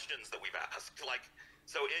the questions that we've asked.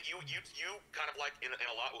 So you kind of in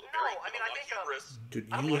a lot hubris. Dude,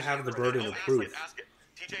 you have the burden of proof.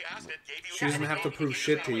 TJ asked it, gave you. She doesn't have to prove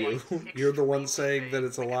shit to you. You're the one saying that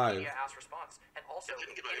it's alive. And also,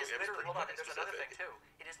 it is literally, hold on, and there's another thing too.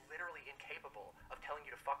 It is literally incapable of telling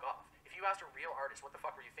you to fuck off. If you asked a real artist, what the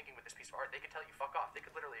fuck were you thinking with this piece of art, they could tell you fuck off. They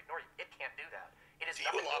could literally ignore you. It can't do that. It is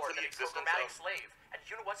nothing more than a programmatic slave. And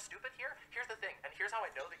you know what's stupid here? Here's the thing, and here's how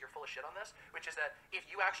I know that you're full of shit on this, which is that if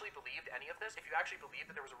you actually believed any of this, if you actually believed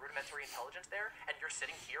that there was a rudimentary intelligence there, and you're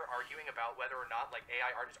sitting here arguing about whether or not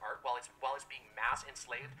AI art is art while it's being mass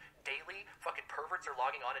enslaved daily, fucking perverts are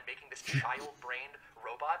logging on and making this child-brained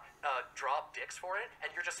robot draw dicks for it,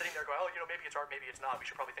 and you're just sitting there going, oh, maybe it's art, maybe it's not. We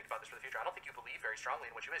should probably think about this for the future. I don't think you believe very strongly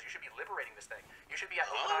in what you is. You should be liberating this thing. You should be at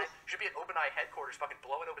OpenAI headquarters, fucking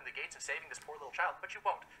blowing open the gates and saving this poor little child, but you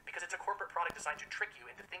won't, because it's a corporate product designed to trick you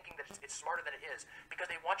into thinking that it's smarter than it is, because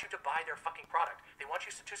they want you to buy their fucking product. They want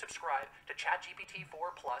you to subscribe to ChatGPT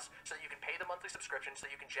 4 Plus so that you can pay the monthly subscription, so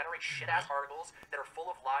that you can generate shit-ass articles that are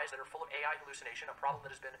full of lies, that are full of AI hallucination, a problem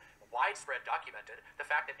that has been widespread documented. The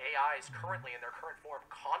fact that AIs currently in their current form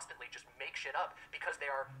constantly just make shit up because they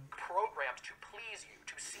are programmed to please you,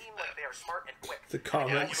 to seem like they are smart and quick. The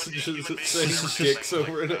comments just saying dicks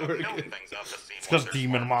over and over again. It's because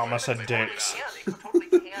DemonMama said dicks. They totally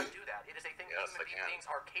can do that. It is a thing that human beings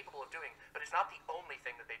are capable of doing, but it's not the only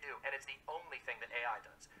thing that they do, and it's the only thing that AI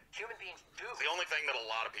does. Human beings do. It's the only thing that a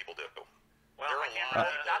lot of people do. Well,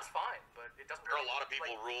 that's fine, but it doesn't. There are a lot of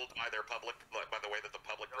people ruled by their public, by the way that the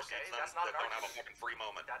public perceives them, that's not that don't have a fucking free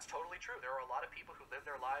moment. That's totally true. There are a lot of people who live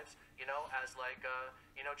their lives, as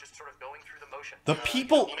just sort of going through the motions. The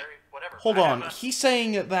people. Whatever. Hold on. He's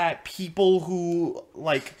saying that people who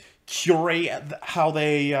curate how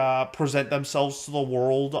they present themselves to the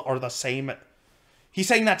world are the same. He's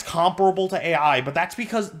saying that's comparable to AI, but that's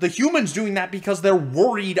because the humans doing that because they're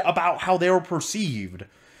worried about how they're perceived.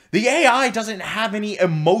 The AI doesn't have any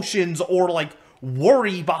emotions or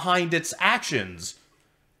worry behind its actions.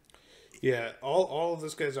 Yeah, all of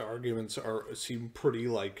this guy's arguments seem pretty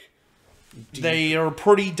deep. They are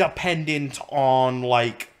pretty dependent on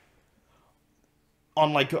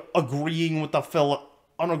agreeing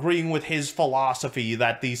with his philosophy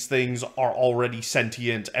that these things are already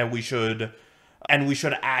sentient and we should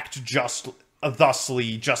act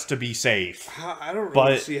thusly just to be safe. I don't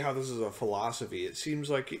really see how this is a philosophy. It seems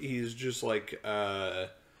like he's just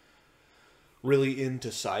really into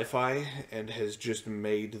sci-fi and has just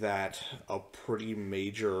made that a pretty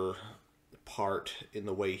major part in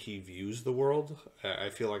the way he views the world. I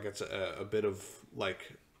feel like it's a bit of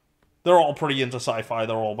they're all pretty into sci-fi.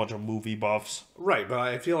 They're all a bunch of movie buffs. Right, but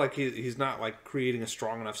I feel like he's not creating a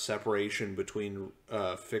strong enough separation between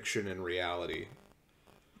fiction and reality.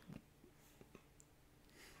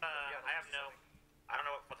 I don't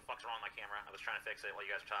know what the fuck's wrong with my camera. I was trying to fix it while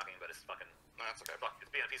you guys were talking, but it's fucking... No, that's okay. It's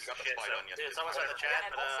being a piece of Got the shit, spite so... onion. It's almost like the chat,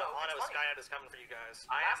 but all I know is funny. Skynet is coming for you guys.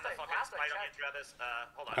 I am the fucking spite onion throughout this.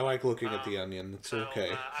 Hold on. I like looking at the onion. It's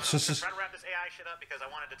okay. I'm trying to wrap this AI shit up because I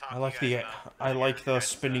wanted to talk I like to you guys I like the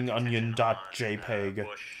spinning onion .jpeg.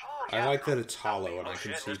 I like that it's hollow and I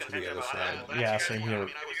can see to the other side. Yeah, same here.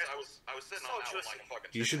 I was sitting on that one like a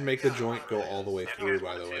fucking... You should make the joint go all the way through,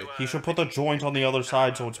 by the way. He should put the joint on the other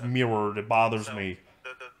side so it's mirrored. It bothers me.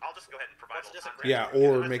 I'll just go ahead and provide a little Yeah,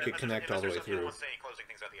 or make it connect all the way through.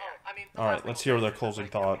 Alright, let's hear their closing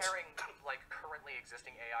thoughts. Comparing currently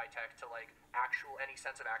existing AI tech to any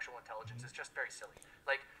sense of actual intelligence is just very silly.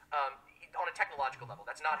 On a technological level,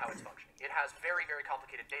 that's not how it's functioning. It has very, very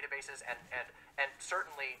complicated databases and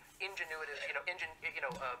certainly ingenuitive,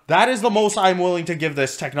 That is the most I'm willing to give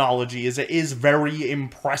this technology. It is very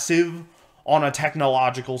impressive on a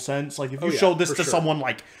technological sense. If you showed this to someone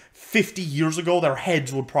 50 years ago, their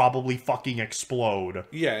heads would probably fucking explode.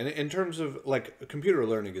 Yeah, in terms of computer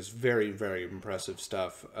learning is very, very impressive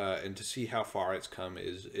stuff, and to see how far it's come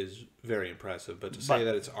is very impressive. But to say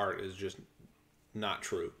that it's art is just not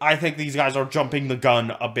true. I think these guys are jumping the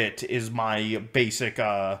gun a bit. Is my basic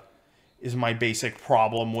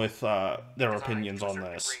problem with their opinions on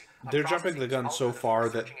this. They're jumping the gun so far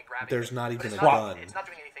that there's not even a gun. It's not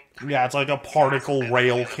doing anything Yeah, it's like a particle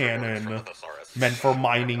rail cannon meant for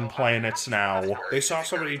mining planets now. They saw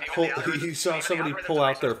somebody pull. He saw somebody pull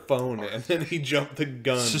out their phone, and then he jumped the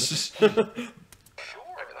gun. Sure. You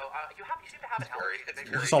seem to have an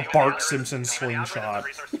element. It's a Bart Simpson slingshot.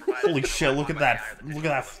 Holy shit! Look at that! Look at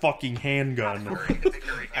that fucking handgun.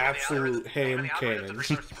 Absolute hand The cannon.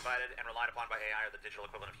 resources provided and relied upon by AI are the digital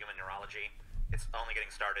equivalent of human neurology. It's only getting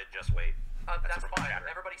started. Just wait. That's from fine. Chatter.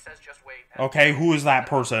 Everybody says just wait. and- Okay, who is that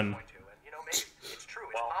person? You know, maybe it's true.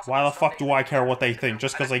 It's possible Why the fuck someday do I care what they think?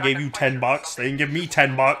 Just because they gave you $10? They didn't give me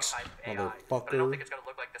 $10. type AI, But I don't Motherfucker. think it's going to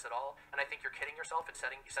look like this at all. And I think you're kidding yourself and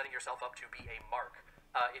setting yourself up to be a mark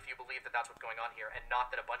if you believe that that's what's going on here, and not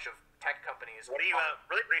that a bunch of tech companies. What do you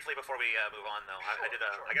really briefly before we move on though? I did.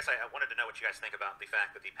 Sure. I guess I wanted to know what you guys think about the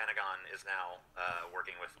fact that the Pentagon is now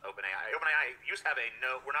working with OpenAI. OpenAI used to have a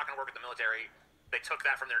no. We're not going to work with the military. They took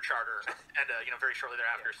that from their charter, and very shortly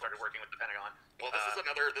thereafter started working with the Pentagon. Well, this is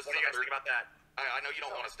another. What do you guys think about that? I know you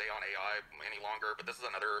don't want to stay on AI any longer, but this is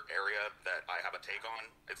another area that I have a take on.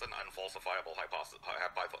 It's an unfalsifiable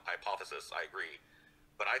hypothesis. I agree,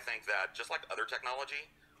 but I think that just like other technology,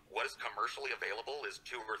 what is commercially available is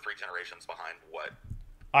 2 or 3 generations behind what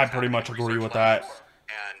I pretty much agree with that.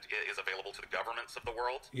 and it is available to the governments of the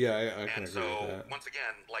world. Yeah, I can And agree so, with that. once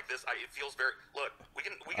again, like this, it feels very. Look, we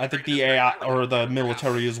can I think agree the to disagree. AI Clearly, or the perhaps,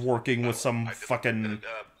 military is working with some I disagree. fucking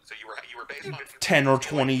So you were based on 10 or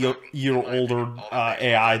 20-year older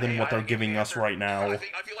AI than what they're giving us right now. I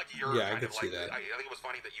feel like you're Yeah, I kind could of see like, that. I think it was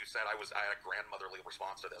funny that you said I had a grandmotherly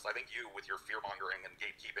response to this. I think you, with your fear mongering and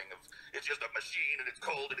gatekeeping of it's just a machine and it's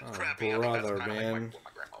cold and it's crappy. I think that's brother, kind of man. like what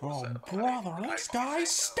my grandma Oh, said about brother, AI. this guy I don't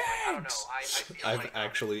stinks! know. I feel I've like,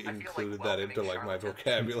 actually I feel like included that into like my welcoming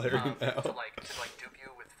vocabulary charlatans, now. to dupe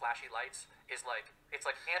you with flashy lights is like it's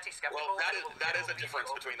like anti-skeptical. Well, and it will that is a leave you difference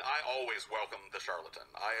open. between. I always welcome the charlatan.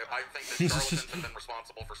 I think that charlatans have been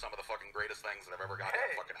responsible for some of the fucking greatest things that have ever gotten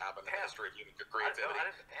to fucking happen in the history of human creativity.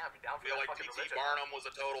 I'd be down for I feel that like fucking P.T. religion. Barnum was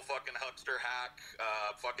a total fucking huckster hack.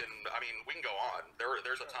 I mean, we can go on.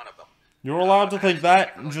 There's a ton of them. You're allowed to think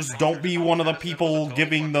that, just don't be one of the people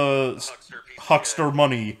giving the huckster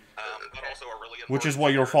money, But also a really which is important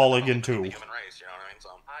what you're figure in falling the into. human race, you know what I mean? So,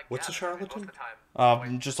 I What's a guess, I mean, charlatan? most of the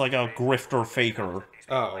time, Just like a grifter faker.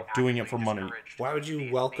 Oh. Doing it for money. Why would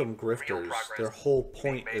you welcome grifters? Their whole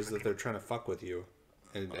point is that they're trying to fuck with you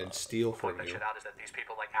and steal from Point that you. shit out is that these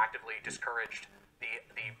people like actively discouraged the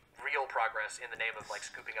real progress in the name of like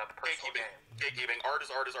scooping up personal gain. gatekeeping. Art is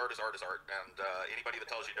art is art is art is art. And anybody that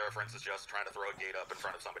tells you difference is just trying to throw a gate up in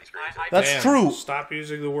front of somebody's creativity. That's Damn, true. Stop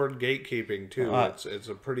using the word gatekeeping too. It's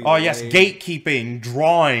a pretty. Oh yes, lame- gatekeeping,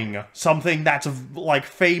 drawing, something that's like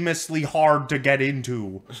famously hard to get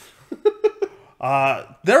into.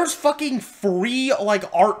 There's fucking free like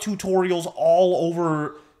art tutorials all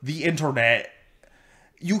over the internet.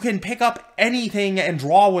 You can pick up anything and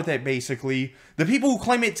draw with it, basically. The people who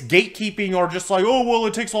claim it's gatekeeping are just like, oh, well,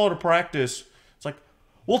 it takes a lot of practice. It's like,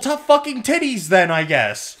 well, tough fucking titties then, I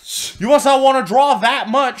guess. You must not want to draw that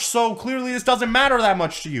much, so clearly this doesn't matter that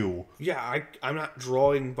much to you. Yeah, I'm not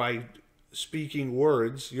drawing by speaking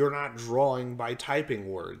words. You're not drawing by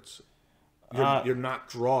typing words. You're not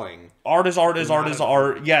drawing. Art is art is art is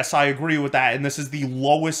art. Yes, I agree with that, and this is the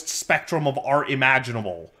lowest spectrum of art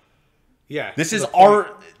imaginable. Yeah. This to is the point-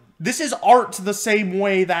 art. This is art the same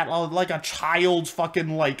way that like a child's fucking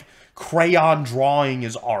like crayon drawing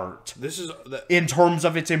is art This is in terms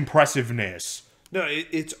of its impressiveness. no.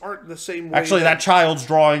 It's art the same way. Actually, that child's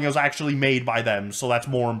drawing is actually made by them, so that's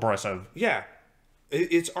more impressive. Yeah.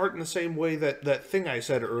 It's art in the same way that that thing I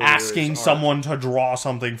said earlier. Asking is art. someone to draw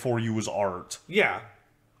something for you is art. Yeah.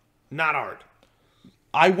 Not art.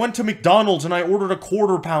 I went to McDonald's and I ordered a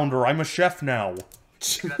quarter pounder. I'm a chef now.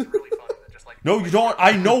 That's really fun. That just, like, No, you don't.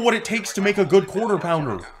 I know what it takes to make a good quarter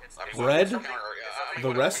pounder. Bread?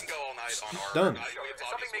 The rest? Done. It's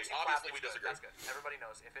Something makes you clap. obviously we It's good. disagree. That's good. Everybody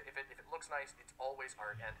knows if it looks nice, it's always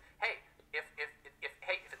art. And hey, if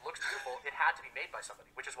it looks beautiful, it had to be made by somebody,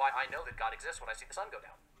 which is why I know that God exists when I see the sun go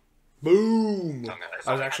down. Boom!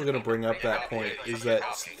 I was actually going to bring up that point, is that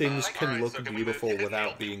things can look beautiful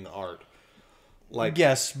without being art. Like,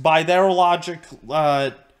 Yes, by their logic,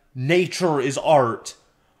 nature is art,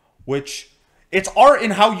 which it's art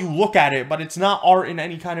in how you look at it, but it's not art in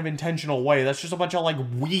any kind of intentional way. That's just a bunch of like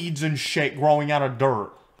weeds and shit growing out of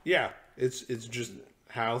dirt. yeah, it's just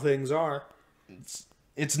how things are.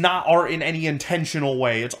 It's not art in any intentional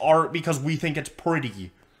way. It's art because we think it's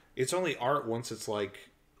pretty. It's only art once it's like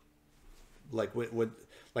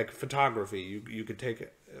like photography. You could take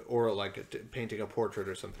it, or like painting a portrait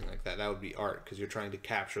or something like that. That would be art because you're trying to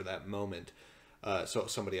capture that moment, so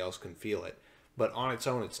somebody else can feel it. But on its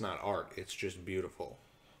own, it's not art. It's just beautiful.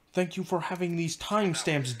 Thank you for having these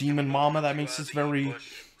timestamps, DemonMama. That makes this very...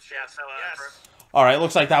 Yes. Alright,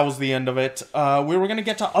 looks like that was the end of it. We were gonna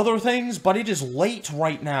get to other things, but it is late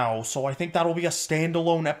right now, so I think that'll be a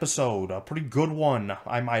standalone episode. A pretty good one,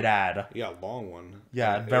 I might add. Yeah, long one.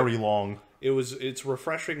 Yeah, very long. It's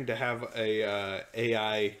refreshing to have a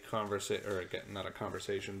AI conversation, or not a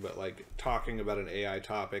conversation, but like talking about an AI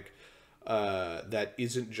topic that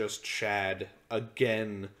isn't just Chad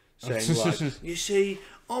again saying like, you see,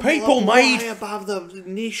 I'm People way made- above the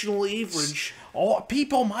national average. Oh,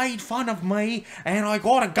 people made fun of me, and I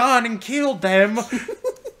got a gun and killed them.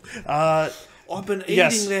 I've been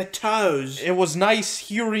eating their toes. It was nice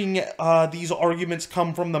hearing these arguments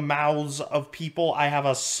come from the mouths of people I have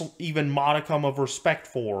a even modicum of respect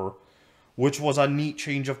for, which was a neat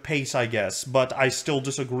change of pace, I guess, but I still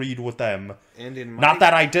disagreed with them. And in my Not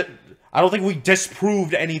that I did... I don't think we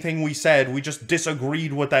disproved anything we said, we just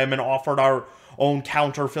disagreed with them and offered our own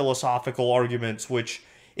counter-philosophical arguments, which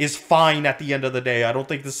is fine at the end of the day. I don't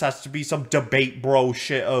think this has to be some debate bro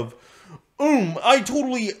shit of... I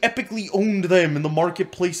totally epically owned them in the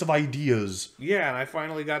marketplace of ideas. Yeah, and I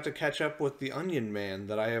finally got to catch up with the Onion Man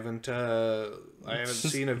that I haven't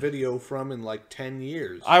seen a video from in like 10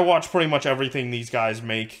 years. I watch pretty much everything these guys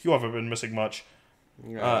make. You haven't been missing much.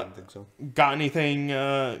 I don't think so. Got anything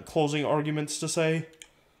closing arguments to say?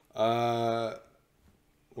 What's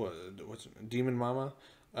DemonMama?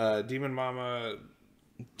 DemonMama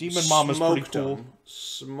DemonMama's pretty cool.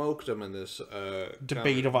 Smoked him in this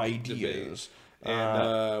Debate of ideas. Debate.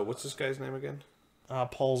 And what's this guy's name again?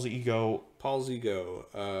 Paul's ego. Paul's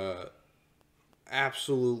ego.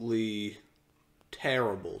 Absolutely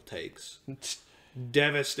terrible takes.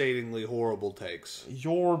 Devastatingly horrible takes.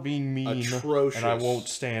 You're being mean. Atrocious. And I won't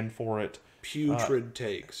stand for it. Putrid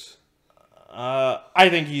takes. I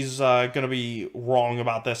think he's gonna be wrong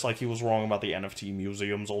about this, like he was wrong about the NFT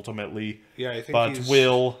museums ultimately. Yeah, I think but he's...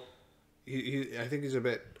 Will... I think he's a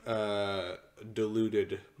bit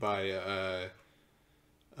deluded by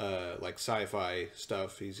like sci-fi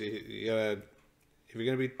stuff. If you're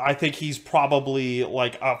gonna be, I think he's probably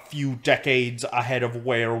like a few decades ahead of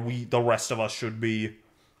where the rest of us should be.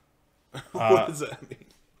 what does that mean?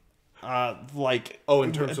 Like, oh,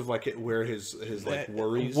 in terms of like where his like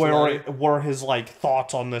worries lie? where his like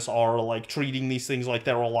thoughts on this are, like treating these things like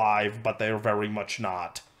they're alive, but they're very much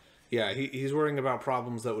not. Yeah, he's worrying about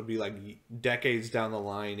problems that would be like decades down the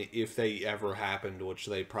line if they ever happened, which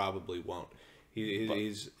they probably won't.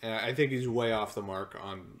 I think he's way off the mark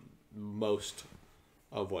on most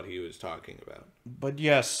of what he was talking about. But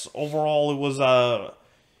yes, overall it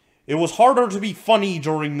was harder to be funny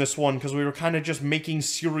during this one because we were kind of just making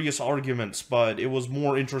serious arguments, but it was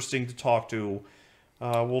more interesting to talk to.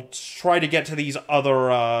 We'll try to get to these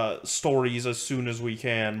other stories as soon as we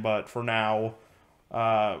can, but for now...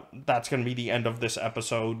 that's going to be the end of this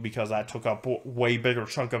episode because that took up a way bigger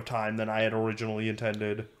chunk of time than I had originally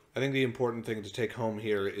intended. I think the important thing to take home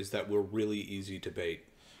here is that we're really easy to bait.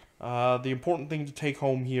 The important thing to take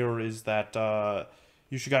home here is that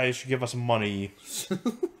you guys should give us money.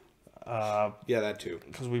 Yeah, that too.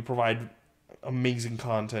 Because we provide amazing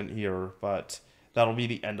content here, but that'll be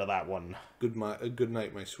the end of that one. Good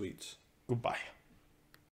night, my sweets. Goodbye.